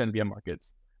as next-gen VM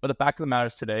markets. But the fact of the matter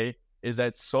is today is that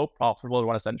it's so profitable to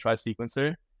run a centralized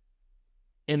sequencer.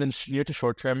 In the near to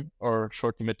short term or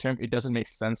short to midterm, it doesn't make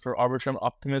sense for Arbitrum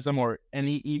Optimism or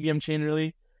any EVM chain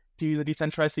really to use a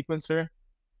decentralized sequencer.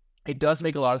 It does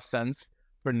make a lot of sense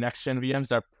for next-gen VMs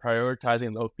that are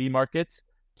prioritizing low fee markets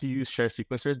to use shared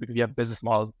sequencers because you have business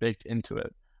models baked into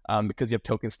it, because you have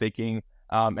token staking,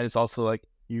 and it's also like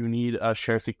you need a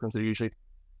shared sequencer usually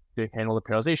to handle the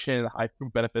parallelization, the high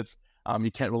throughput benefits.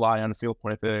 You can't rely on a single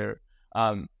point of failure.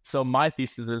 So my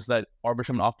thesis is that Arbitrum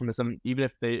and Optimism, even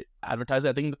if they advertise it,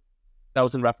 I think that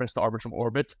was in reference to Arbitrum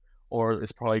Orbit, or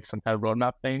it's probably some kind of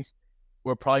roadmap things.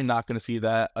 We're probably not going to see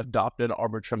that adopted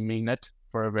Arbitrum mainnet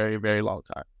for a very, very long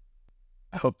time.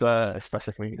 I hope the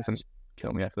specific doesn't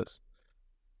kill me after this.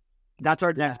 That's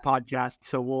our next podcast,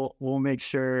 so we'll make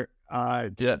sure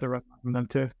the rest of them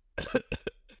too.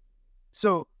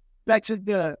 So back to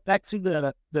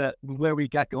the where we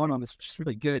got going on this, which is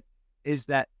really good, is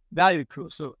that value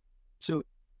accrual. So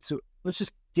let's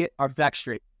just get our facts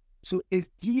straight. So is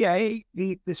DA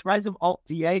this rise of alt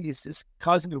DA, is this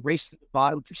causing a race to the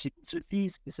bottom for sequencer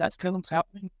fees? Is that kind of what's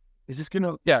happening? Is this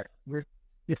gonna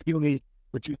if you need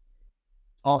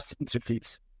all sequencer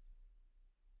fees?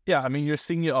 Yeah, I mean you're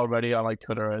seeing it already on like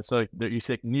Twitter, right? So like, you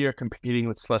see like Near competing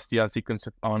with Celestia on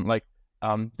sequencer on like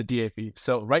the DA fee.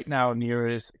 So right now Near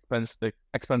is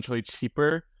exponentially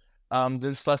cheaper than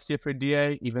Celestia for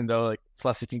DA, even though like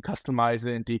Celestia can customize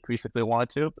it and decrease if they wanted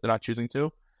to, but they're not choosing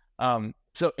to.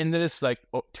 So in this like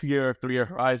 2-year, 3-year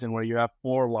horizon where you have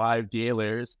 4 live DA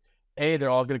layers, they're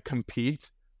all going to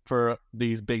compete for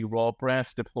these big roll brands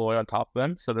to deploy on top of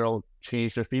them. So they'll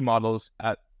change their fee models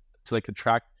to like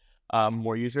attract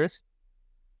more users.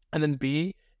 And then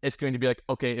B, it's going to be like,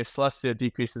 okay, if Celestia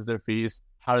decreases their fees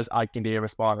how does Eigenday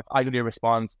respond? If Eigenday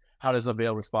responds, how does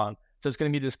Avail respond? So it's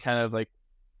going to be this kind of like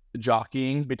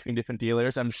jockeying between different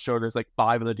dealers. I'm sure there's like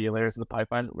 5 of the dealers in the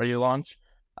pipeline ready to launch,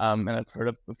 and I've heard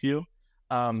of a few.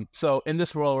 So in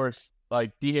this world where it's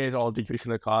like DAs are all decreasing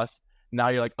their costs, now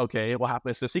you're like, okay, what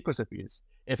happens to sequencer fees?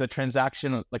 If a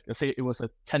transaction, like let's say it was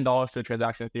 $10 to a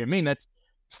transaction at Ethereum mainnet,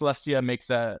 Celestia makes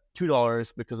that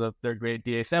 $2 because of their great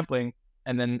DA sampling,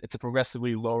 and then it's a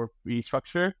progressively lower fee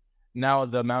structure. Now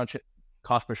the amount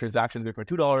cost per transaction is from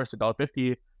 $2 to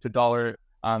 $1.50 to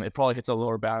 $1. It probably hits a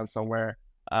lower bound somewhere,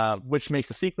 which makes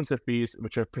the sequencer fees,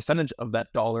 which are a percentage of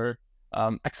that dollar,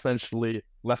 exponentially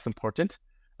less important.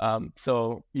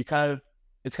 So it's kind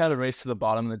of a race to the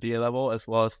bottom of the DA level, as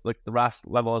well as like the RAS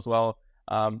level as well,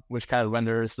 which kind of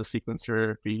renders the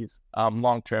sequencer fees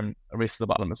long-term a race to the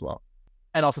bottom as well.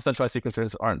 And also centralized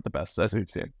sequencers aren't the best, as we've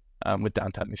seen, with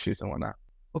downtime issues and whatnot.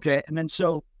 Okay, and then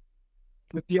so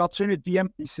with the alternative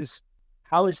VM thesis,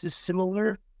 how is this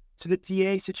similar to the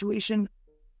DA situation,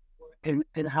 and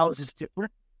how is this different?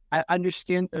 I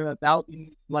understand the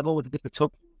value level with the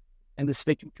token and the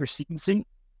staking for sequencing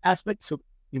aspect. So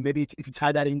maybe if you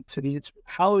tie that into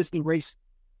how is the race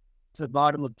to the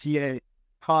bottom of DA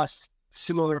costs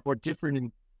similar or different,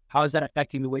 and how is that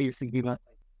affecting the way you're thinking about it?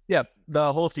 Yeah,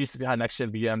 the whole thesis behind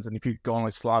next-gen VMs, and if you go on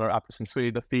like Slot or Aptos and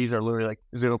Sui, the fees are literally like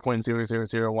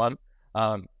 0.0001.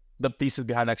 The thesis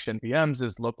behind next-gen VMs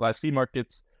is localized fee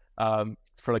markets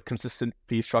for like consistent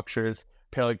fee structures,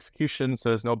 parallel execution, so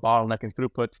there's no bottleneck in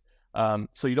throughput.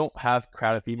 So you don't have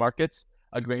crowded fee markets.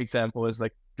 A great example is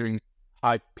like during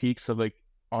high peaks of like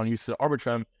on use of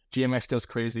Arbitrum, GMX goes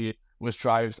crazy, which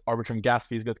drives Arbitrum gas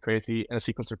fees go crazy, and a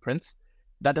sequencer prints.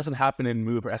 That doesn't happen in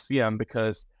Move or SVM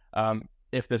because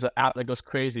if there's an app that goes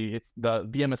crazy, the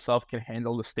VM itself can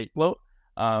handle the state float,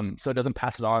 so it doesn't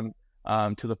pass it on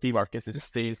to the fee markets. It just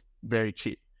stays very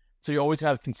cheap. So you always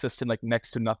have consistent, like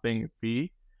next to nothing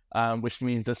fee, which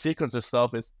means the sequencer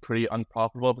itself is pretty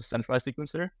unprofitable for centralized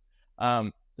sequencer.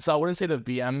 So I wouldn't say the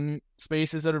VM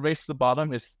space is at a race to the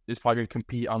bottom. It's probably going to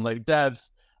compete on like devs.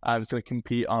 It's going to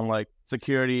compete on like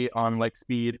security, on like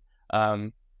speed.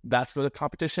 That's the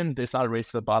competition. It's not a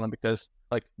race to the bottom because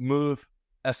like Move,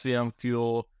 SVM,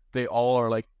 Fuel, they all are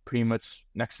like pretty much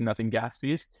next to nothing gas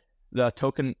fees. The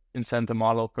token incentive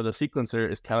model for the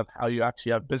sequencer is kind of how you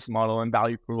actually have business model and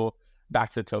value pool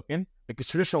back to the token. Because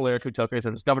traditional layer 2 tokens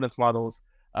are just governance models,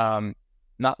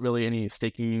 not really any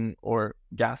staking or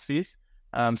gas fees.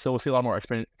 So we'll see a lot more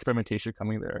experimentation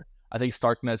coming there. I think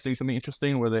Starknet is doing something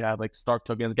interesting where they have like Stark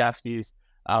tokens, gas fees,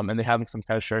 and they have some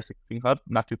kind of share sequencing hub.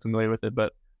 I'm not too familiar with it,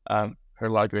 but heard a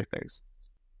lot of great things.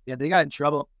 Yeah, they got in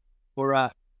trouble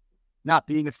for not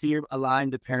being Ethereum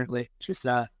aligned, apparently. It's just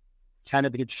kind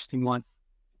of an interesting one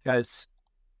because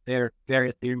they're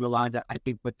very Ethereum aligned, I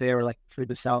think, but they were like figured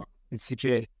this out in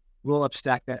CJ roll-up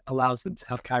stack that allows them to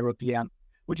have Cairo VM,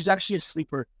 which is actually a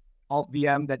sleeper alt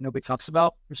VM that nobody talks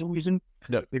about for some reason.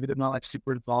 No. Maybe they're not like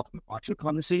super involved in the watching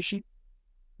conversation,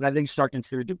 but I think Starknet's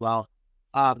here to do well.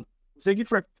 Thank you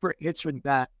for answering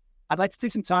that. I'd like to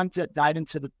take some time to dive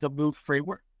into the Move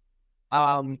framework.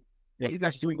 You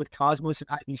guys are doing with Cosmos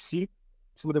and IBC,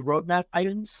 some of the roadmap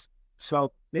items.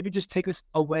 So maybe just take us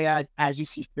away as you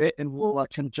see fit, and we'll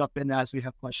kind of jump in as we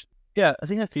have questions. Yeah, I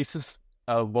think the thesis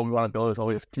of what we want to build is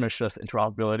always permissionless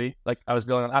interoperability. Like I was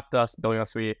building on Aptos, building on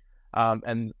Sui,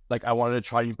 and like I wanted to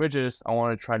try new bridges, I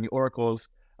wanted to try new oracles,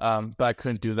 but I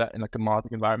couldn't do that in like a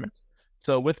monolithic environment.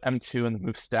 So with M2 and the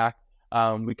Move stack,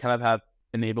 we kind of have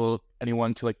enabled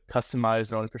anyone to like customize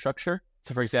their own infrastructure.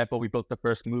 So for example, we built the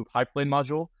first Move Hyperplane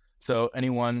module. So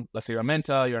anyone, let's say you're on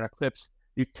Manta, you're on Eclipse,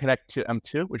 you connect to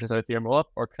M2, which is an Ethereum rollup,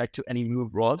 or connect to any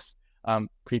Move rollups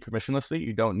pre-permissionlessly.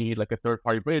 You don't need like a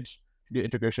third-party bridge to do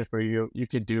integration for you. You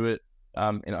can do it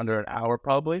in under an hour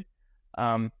probably.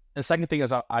 And the second thing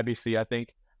is IBC. I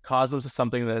think Cosmos is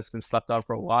something that has been slept on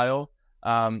for a while.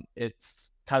 It's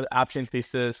kind of app chain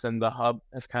thesis, and the hub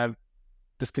has kind of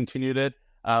discontinued it.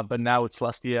 But now with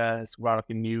Celestia has brought up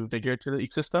a new vigor to the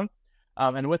ecosystem.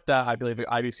 And with that, I believe that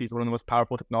IBC is one of the most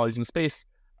powerful technologies in the space,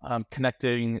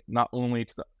 connecting not only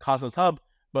to the Cosmos hub,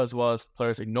 but as well as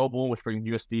players like Noble, which bring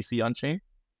USDC on-chain.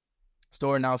 So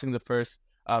we're announcing the first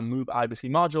Move IBC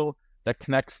module that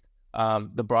connects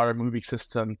the broader Move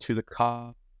ecosystem to the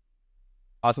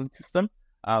Cosmos system.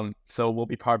 So we'll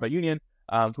be powered by Union,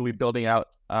 who'll be building out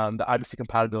the IBC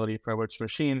compatibility for a virtual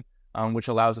machine, which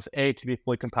allows us A, to be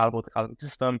fully compatible with the Cosmos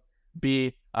system,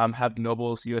 B, have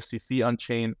Noble's USDC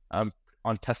on-chain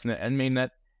on testnet and mainnet,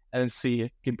 and then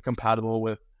C, be compatible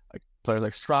with players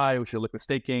like Stride, which are liquid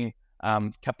staking,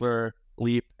 Kepler,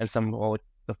 Leap, and some of all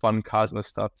the fun Cosmos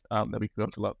stuff that we come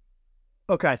to love.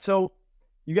 Okay, so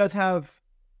you guys have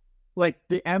like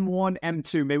the M1,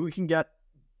 M2, maybe we can get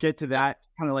to that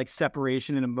kind of like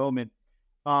separation in a moment.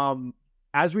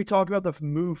 As we talk about the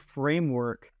Move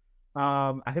framework,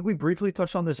 I think we briefly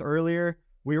touched on this earlier.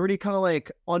 We already kind of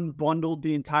like unbundled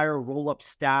the entire roll-up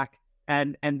stack,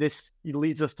 and this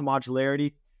leads us to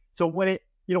modularity. So when it,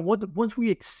 once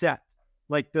we accept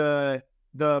like the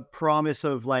promise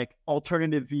of like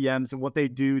alternative VMs and what they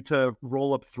do to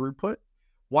roll up throughput,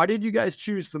 why did you guys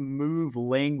choose the Move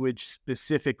language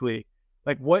specifically?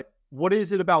 Like what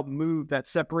is it about Move that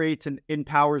separates and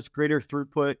empowers greater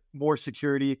throughput, more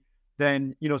security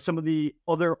than, some of the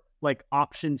other like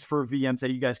options for VMs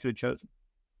that you guys could have chosen?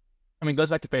 I mean, it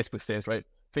goes back to Facebook's days, right?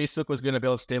 Facebook was going to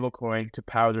build a stablecoin to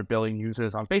power their billion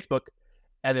users on Facebook.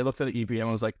 And they looked at the EVM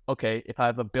and was like, okay, if I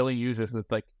have a billion users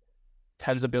with like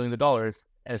tens of billions of dollars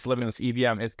and it's living in this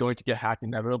EVM, it's going to get hacked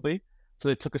inevitably. So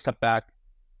they took a step back,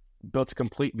 built a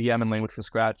complete VM and language from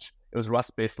scratch. It was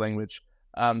Rust-based language.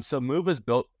 So Move was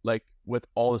built like with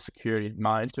all the security in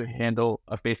mind to handle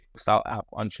a Facebook-style app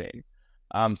on chain.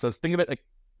 So think of it like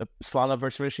the Solana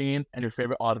virtual machine and your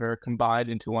favorite auditor combined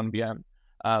into one VM.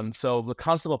 So the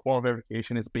concept of formal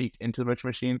verification is baked into the virtual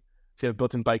machine. So you have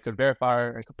built-in bytecode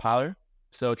verifier and compiler.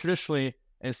 So traditionally,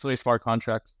 in smart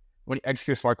contracts, when you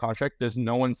execute a smart contract, there's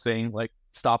no one saying like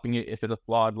stopping it if it's a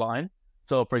flawed line.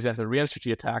 So for example,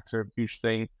 re-entry attacks are a huge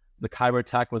thing. The Kyber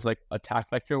attack was like attack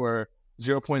vector where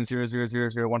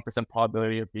 0.00001%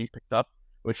 probability of being picked up,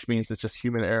 which means it's just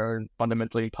human error and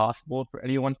fundamentally impossible for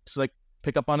anyone to like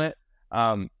pick up on it.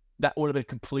 That would have been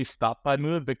completely stopped by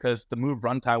Move because the Move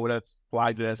runtime would have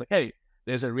flagged it as like, hey,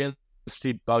 there's a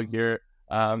re-entry bug here.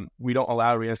 We don't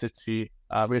allow re-entry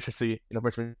in a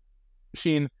virtual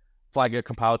machine, flag it,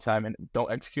 compile time, and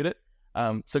don't execute it.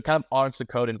 So it kind of audits the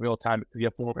code in real time because you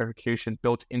have formal verification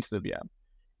built into the VM.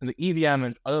 In the EVM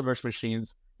and other virtual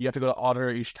machines, you have to go to auditor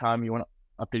each time you want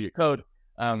to update your code,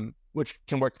 which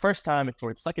can work the first time, it can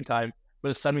work the second time, but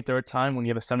the 73rd time, when you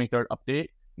have a 73rd update,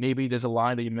 maybe there's a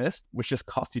line that you missed, which just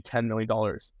cost you $10 million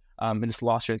and just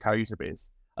lost your entire user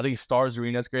base. I think Stars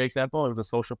Arena is a great example. It was a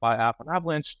social fi app on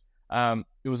Avalanche.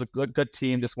 It was a good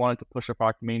team, just wanted to push a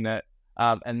product mainnet,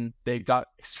 and they got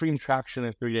extreme traction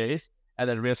in 3 days, and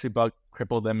then re-entry bug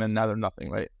crippled them, and now they're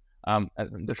nothing, right? And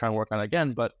they're trying to work on it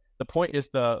again. But the point is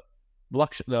the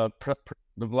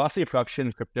velocity of production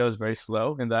in crypto is very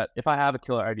slow, in that if I have a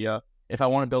killer idea, if I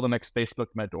want to build the next Facebook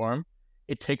in my dorm,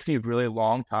 it takes me a really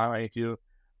long time. I need to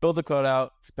build the code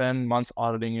out, spend months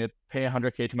auditing it, pay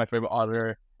 $100K to my favorite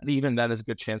auditor, and even then is a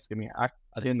good chance to get me hacked.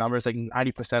 I think the number is like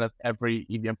 90% of every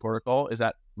EVM protocol is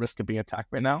at risk of being attacked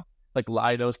right now. Like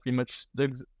Lido is pretty much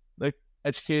the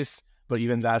edge case, but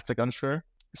even that's like unsure.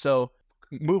 So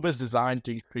Move is designed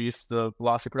to increase the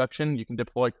velocity of production. You can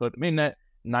deploy code to mainnet.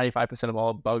 95% of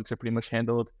all bugs are pretty much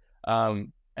handled.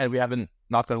 And we haven't,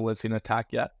 knock on wood, seen an attack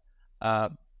yet.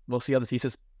 We'll see how the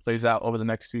thesis plays out over the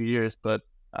next few years, but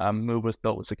Move was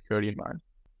built with security in mind.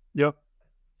 Yep.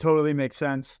 Totally makes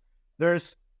sense.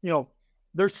 There's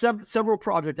several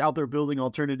projects out there building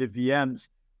alternative VMs.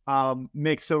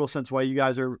 Makes total sense why you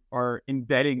guys are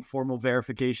embedding formal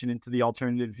verification into the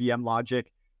alternative VM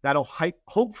logic. That'll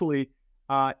hopefully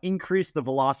increase the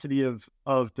velocity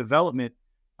of development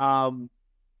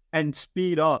and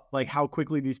speed up like how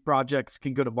quickly these projects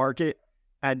can go to market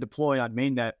and deploy on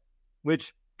mainnet,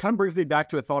 which kind of brings me back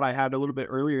to a thought I had a little bit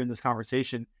earlier in this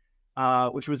conversation,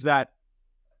 which was that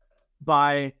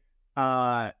by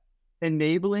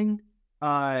enabling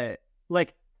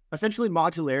like essentially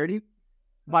modularity,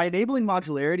 by enabling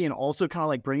modularity and also kind of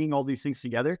like bringing all these things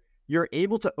together, you're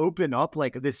able to open up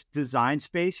like this design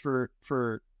space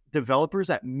for developers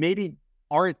that maybe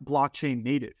aren't blockchain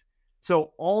native.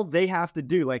 So all they have to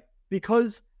do, like,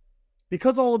 because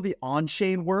all of the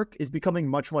on-chain work is becoming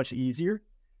much, much easier,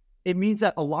 it means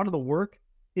that a lot of the work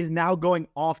is now going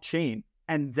off-chain,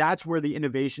 and that's where the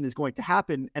innovation is going to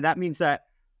happen. And that means that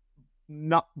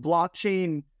not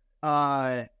blockchain,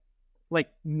 like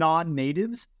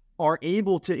non-natives are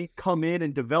able to come in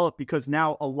and develop, because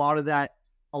now a lot of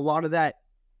that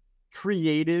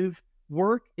creative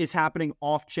work is happening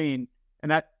off-chain,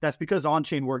 and that's because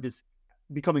on-chain work is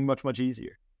becoming much, much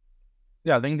easier.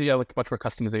 Yeah, I think they have like much more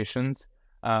customizations.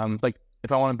 Like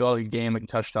if I want to build a game like you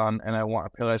touched on and I want a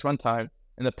parallelized runtime,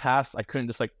 in the past I couldn't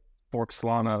just like fork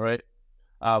Solana, right?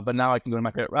 But now I can go to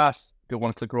my favorite RAS, go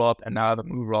one-click rollup, and now I have a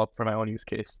Move rollup for my own use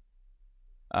case,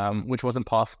 which wasn't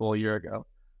possible a year ago.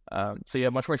 So you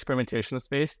have much more experimentation in the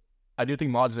space. I do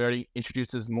think modularity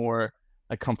introduces more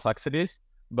like complexities,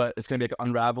 but it's going to be like an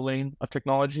unraveling of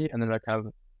technology and then like kind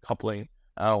of coupling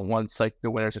once like the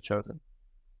winners are chosen.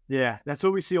 Yeah, that's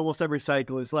what we see almost every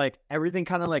cycle, is like everything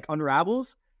kind of like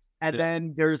unravels, And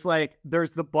then there's the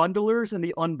bundlers and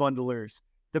the unbundlers,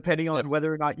 depending on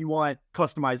whether or not you want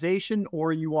customization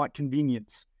or you want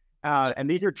convenience. And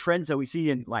these are trends that we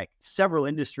see in like several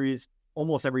industries,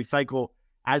 almost every cycle,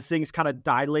 as things kind of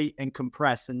dilate and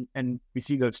compress, and we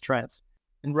see those trends.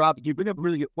 And Rob, you bring up a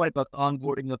really good point about the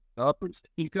onboarding of developers.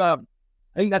 I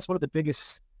think that's one of the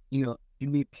biggest,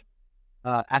 unique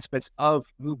aspects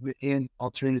of movement in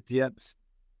alternative VMs.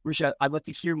 Risha, I'd like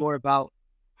to hear more about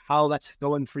how that's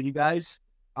going for you guys,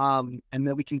 and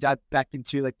then we can dive back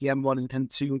into like the M1 and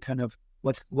M2 and kind of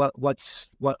what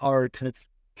our kind of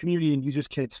community and users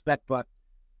can expect. But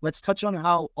let's touch on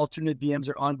how alternative VMs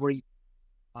are onboarding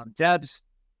devs,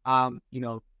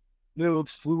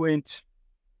 Moves, Fluent,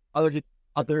 other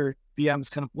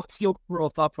VMs. Kind of what's the overall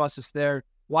thought process there?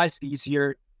 Why is it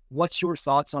easier? What's your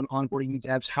thoughts on onboarding new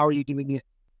devs? How are you doing it?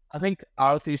 I think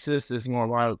our thesis is more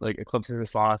aligned with like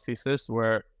Eclipse's Solana thesis,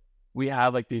 where we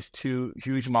have like these two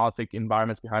huge monolithic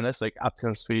environments behind us, like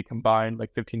Aptos Suite combined,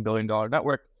 like $15 billion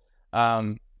network.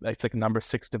 It's like a number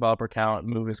 6 developer count.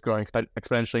 Move is growing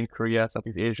exponentially in Korea,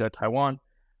 Southeast Asia, Taiwan.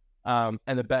 And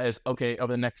the bet is, okay,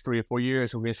 over the next 3 or 4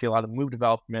 years, we're going to see a lot of Move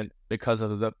development because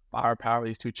of the firepower of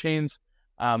these two chains.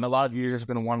 A lot of users are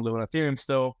going to want to live on Ethereum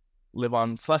still, live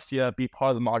on Celestia, be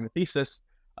part of the Modular thesis,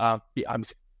 be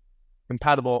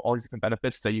compatible, all these different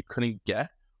benefits that you couldn't get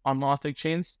on monolithic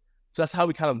chains. So that's how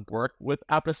we kind of work with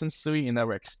Aptos and Sui, in that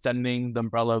we're extending the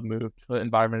umbrella of Move to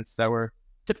environments that were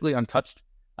typically untouched.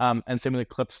 And same with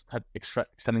Eclipse,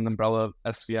 extending the umbrella of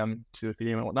SVM to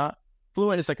Ethereum and whatnot.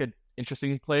 Fluent is like an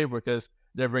interesting play because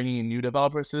they're bringing in new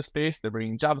developers to the space. They're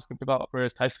bringing JavaScript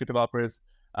developers, TypeScript developers,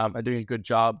 are doing a good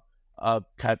job of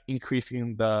kind of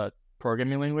increasing the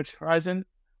programming language horizon.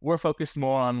 We're focused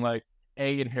more on like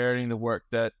A, inheriting the work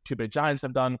that two big giants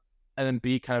have done, and then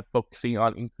B, kind of focusing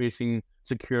on increasing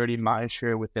security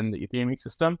mindshare within the Ethereum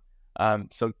ecosystem.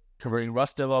 So converting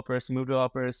Rust developers to Move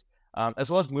developers,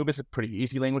 as well as Move is a pretty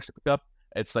easy language to pick up.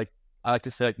 It's like, I like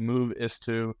to say like Move is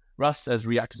to Rust as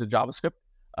React is to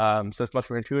JavaScript. So it's much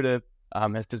more intuitive,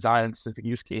 it's designed in a specific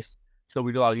use case. So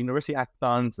we do a lot of university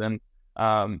hackathons and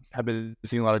have been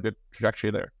seeing a lot of good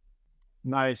trajectory there.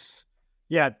 Nice.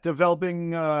 Yeah,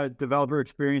 developing developer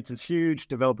experience is huge.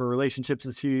 Developer relationships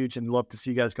is huge, and love to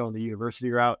see you guys go on the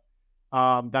university route.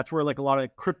 That's where like a lot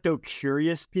of crypto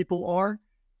curious people are,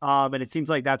 and it seems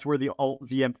like that's where the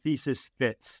altVM thesis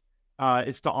fits.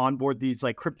 Is to onboard these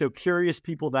like crypto curious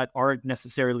people that aren't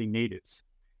necessarily natives.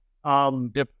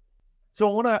 Yep. So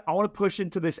I wanna push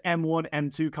into this M1,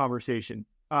 M2 conversation.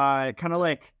 Kind of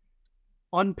like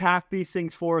unpack these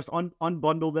things for us,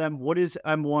 unbundle them. What is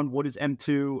M1? What is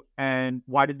M2? And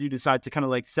why did you decide to kind of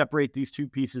like separate these two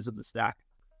pieces of the stack?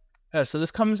 Yeah, so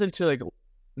this comes into like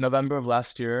November of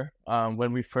last year,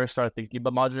 when we first started thinking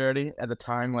about modularity. At the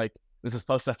time, like this is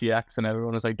post FTX and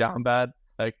everyone was like down bad.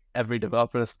 Like every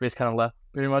developer in the space kind of left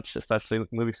pretty much, especially with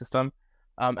the movie system.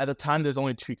 At the time, there's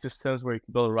only two systems where you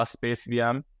can build a Rust-based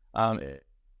VM.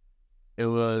 It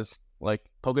was like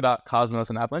Polkadot, Cosmos,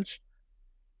 and Avalanche.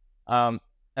 And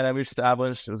then we reached to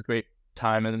Avalanche. It was a great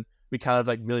time, and we kind of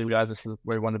like really realized this is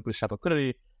where we wanted to bootstrap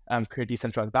liquidity, create a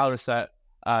decentralized validator set,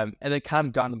 and then kind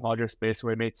of got in the modular space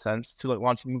where it made sense to like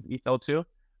launch Move ETH2.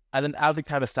 And then as we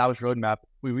kind of established roadmap,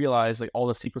 we realized like all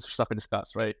the sequencer stuff we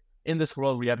discussed, right? In this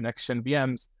world, we have next-gen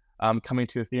VMs coming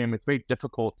to Ethereum. It's very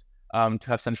difficult to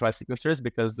have centralized sequencers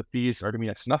because the fees are going to be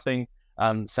next to nothing.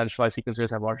 Centralized sequencers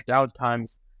have large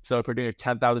downtimes. So if we're doing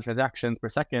 10,000 transactions per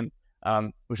second,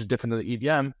 which is different than the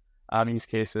EVM use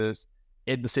cases,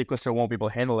 the sequencer won't be able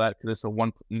to handle that because it's a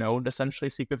one node essentially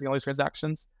sequencing all these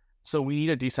transactions. So we need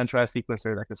a decentralized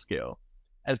sequencer that can scale.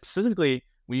 And specifically,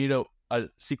 we need a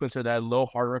sequencer that had low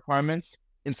hardware requirements,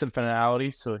 instant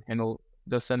finality, so handle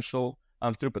the essential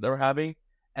throughput that we're having,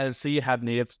 and so you have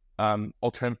native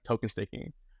alternative token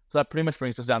staking. So that pretty much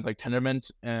brings us down to like Tendermint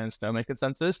and Snowman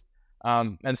consensus.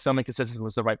 And Snowman consensus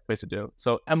was the right place to do.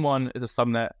 So M1 is a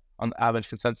subnet on the Avalanche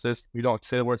consensus. We don't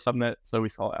say the word subnet, so we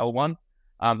saw L1.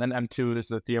 And M2 is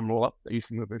the Ethereum rollup that used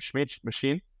to move a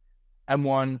machine.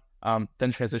 M1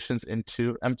 then transitions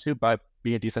into M2 by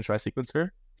being a decentralized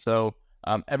sequencer. So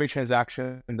every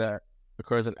transaction that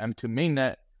occurs in M2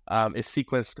 mainnet is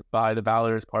sequenced by the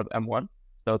validator as part of M1.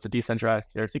 So it's a decentralized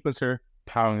sequencer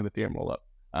powering the Ethereum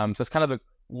rollup. So it's kind of a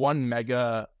 1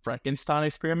 mega Frankenstein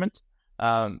experiment.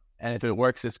 And if it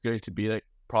works, it's going to be like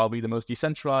probably the most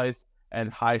decentralized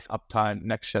and highest uptime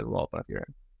next gen rollup on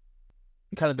Ethereum.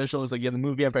 Kind of visual is like you have the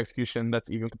Move VM for execution that's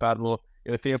even compatible.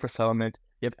 You have Ethereum for settlement.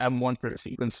 You have M1 for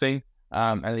sequencing,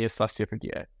 and then you have Celestia for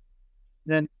DA.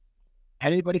 Then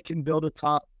anybody can build a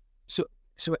top. So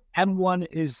M1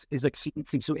 is like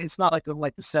sequencing. So it's not like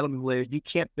the settlement layer. You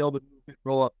can't build a movement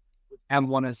rollup with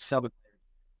M1 as a sub.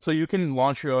 So you can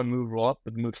launch your own move rollup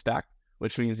with move stack,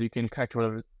 which means you can connect to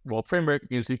whatever rollup framework,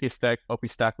 use ZK stack, OP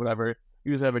stack, whatever,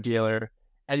 use whatever DA layer,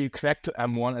 and you connect to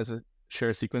M1 as a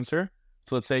shared sequencer.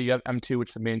 So let's say you have M2, which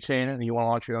is the main chain, and you want to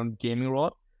launch your own gaming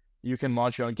rollup. You can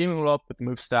launch your own gaming rollup with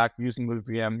move stack, using move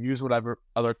VM, use whatever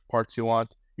other parts you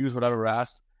want, use whatever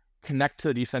RAS, connect to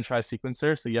the decentralized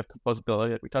sequencer, so you have composability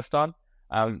that we touched on.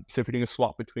 So if you're doing a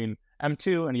swap between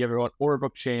M2 and you have your own order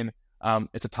book chain,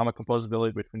 it's atomic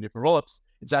composability between different rollups.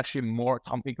 It's actually more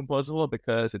atomically composable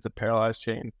because it's a parallelized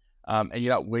chain, and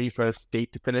you're not waiting for a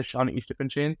state to finish on each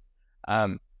different chain.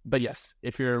 But yes,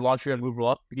 if you're launching your own move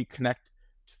rollup, you can connect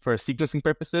for sequencing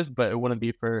purposes, but it wouldn't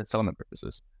be for settlement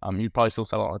purposes. You'd probably still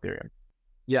settle on Ethereum.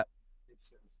 Yeah, makes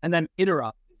sense. And then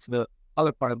interop is the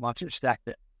other part of Modular stack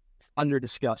that is under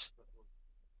discussed.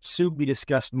 Soon be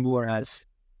discussed more as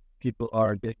people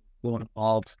are getting more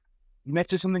involved. You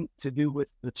mentioned something to do with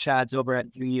the Chads over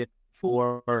at Union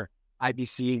for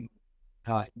IBC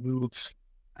moves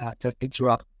to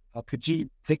interrupt. Could you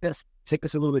take us a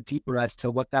little bit deeper as to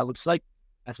what that looks like,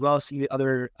 as well as see the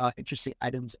other interesting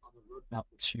items on the roadmap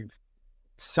which you've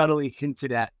subtly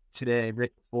hinted at today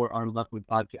right before our Leftwood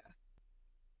podcast?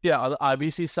 Yeah, on the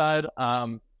IBC side,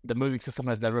 the moving system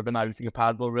has never been IBC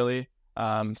compatible, really.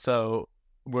 So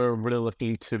we're really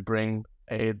looking to bring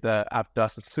the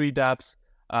Aptos and Sui dApps,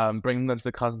 bring them to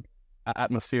the Cosmos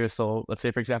atmosphere. So let's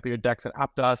say, for example, your DEX and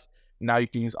Aptos, now you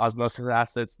can use osmosis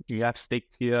assets. You have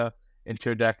staked here into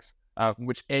your DEX,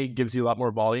 which gives you a lot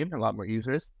more volume and a lot more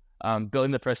users.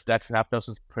 Building the first DEX in Aptos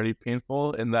was pretty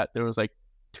painful in that there was like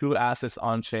 2 assets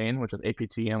on chain, which was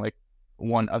APT and like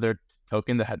one other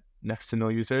token that had next to no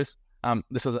users.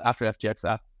 This was after FTX,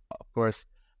 of course.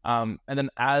 And then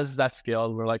as that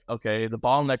scaled, we're like, okay, the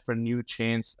bottleneck for new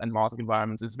chains and monolithic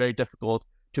environments is very difficult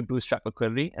to bootstrap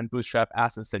liquidity and bootstrap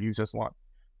assets that users want.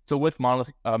 So with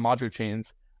modular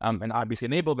chains and IBC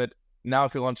enablement, now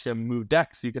if you launch a Move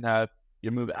DEX, you can have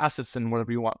your Move assets and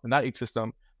whatever you want in that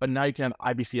ecosystem. But now you can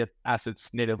have IBC assets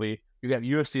natively. You can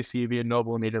have USDC via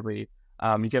Noble natively.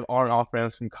 You can have R and off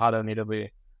ramps from Kata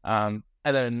natively. And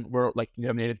then we're like, you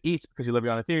have native ETH because you live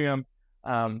on Ethereum.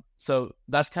 So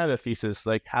that's kind of the thesis,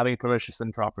 like having permissions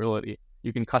and interoperability.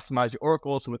 You can customize your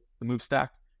oracles with the Move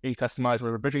stack. You can customize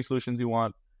whatever bridging solutions you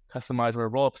want, customize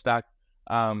whatever rollup stack.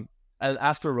 And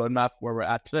as for roadmap, where we're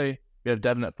at today, we have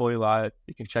DevNet fully live.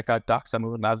 You can check out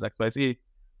docs.moving.labs.xyz.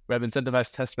 We have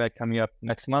incentivized testnet coming up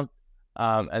next month,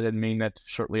 and then mainnet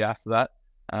shortly after that.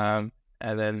 And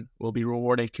then we'll be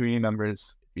rewarding community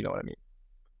members, if you know what I mean.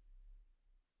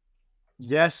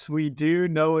 Yes, we do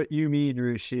know what you mean,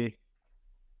 Rushi.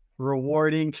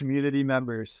 Rewarding community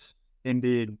members,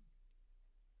 indeed.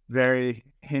 Very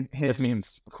hint. With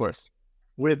memes, of course.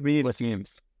 With memes. With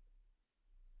memes.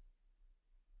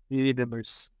 Community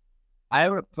members. I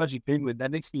have a pudgy penguin.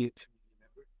 That makes me a community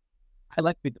member. I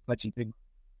like being the pudgy penguin.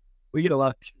 We get a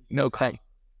lot of no comment.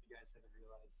 You guys haven't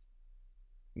realized.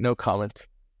 No comment.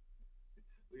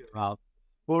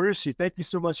 Well, Rushi, thank you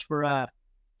so much for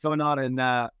coming on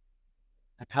and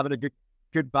having a good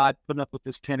vibe, putting up with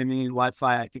this Panamanian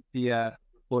Wi-Fi. I think the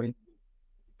recording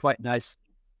quite nice.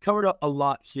 Covered up a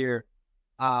lot here,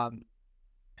 and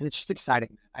it's just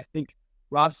exciting. I think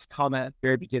Rob's comment at the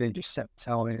very beginning just set the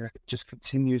tone, and it just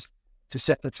continues to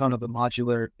set the tone of the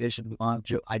modular vision, the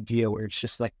modular idea, where it's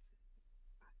just like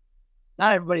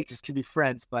not everybody can be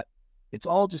friends, but it's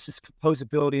all just this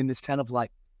composability and this kind of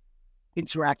like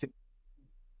interactive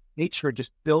nature,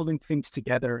 just building things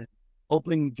together and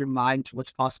opening your mind to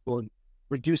what's possible and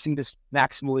reducing this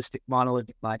maximalistic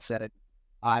monolithic mindset. And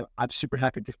I'm super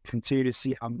happy to continue to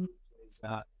see how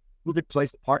Move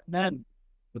plays the part in that, and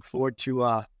look forward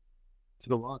to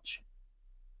the launch.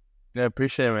 Yeah,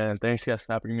 appreciate it, man. Thanks, guys,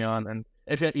 for having me on. And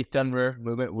if you're at ETH Denver,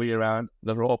 movement will be around.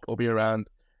 The roll-up will be around.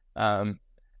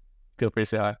 Feel free to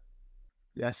say hi.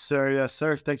 Yes, sir. Yes,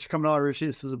 sir. Thanks for coming on, Rushi.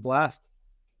 This was a blast.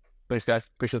 Thanks, guys.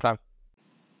 Appreciate the time.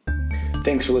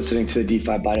 Thanks for listening to the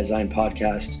DeFi by Design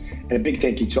podcast. And a big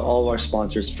thank you to all of our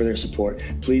sponsors for their support.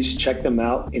 Please check them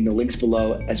out in the links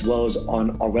below, as well as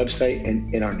on our website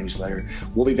and in our newsletter.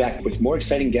 We'll be back with more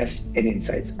exciting guests and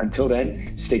insights. Until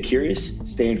then, stay curious,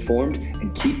 stay informed,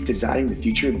 and keep designing the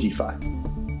future of DeFi.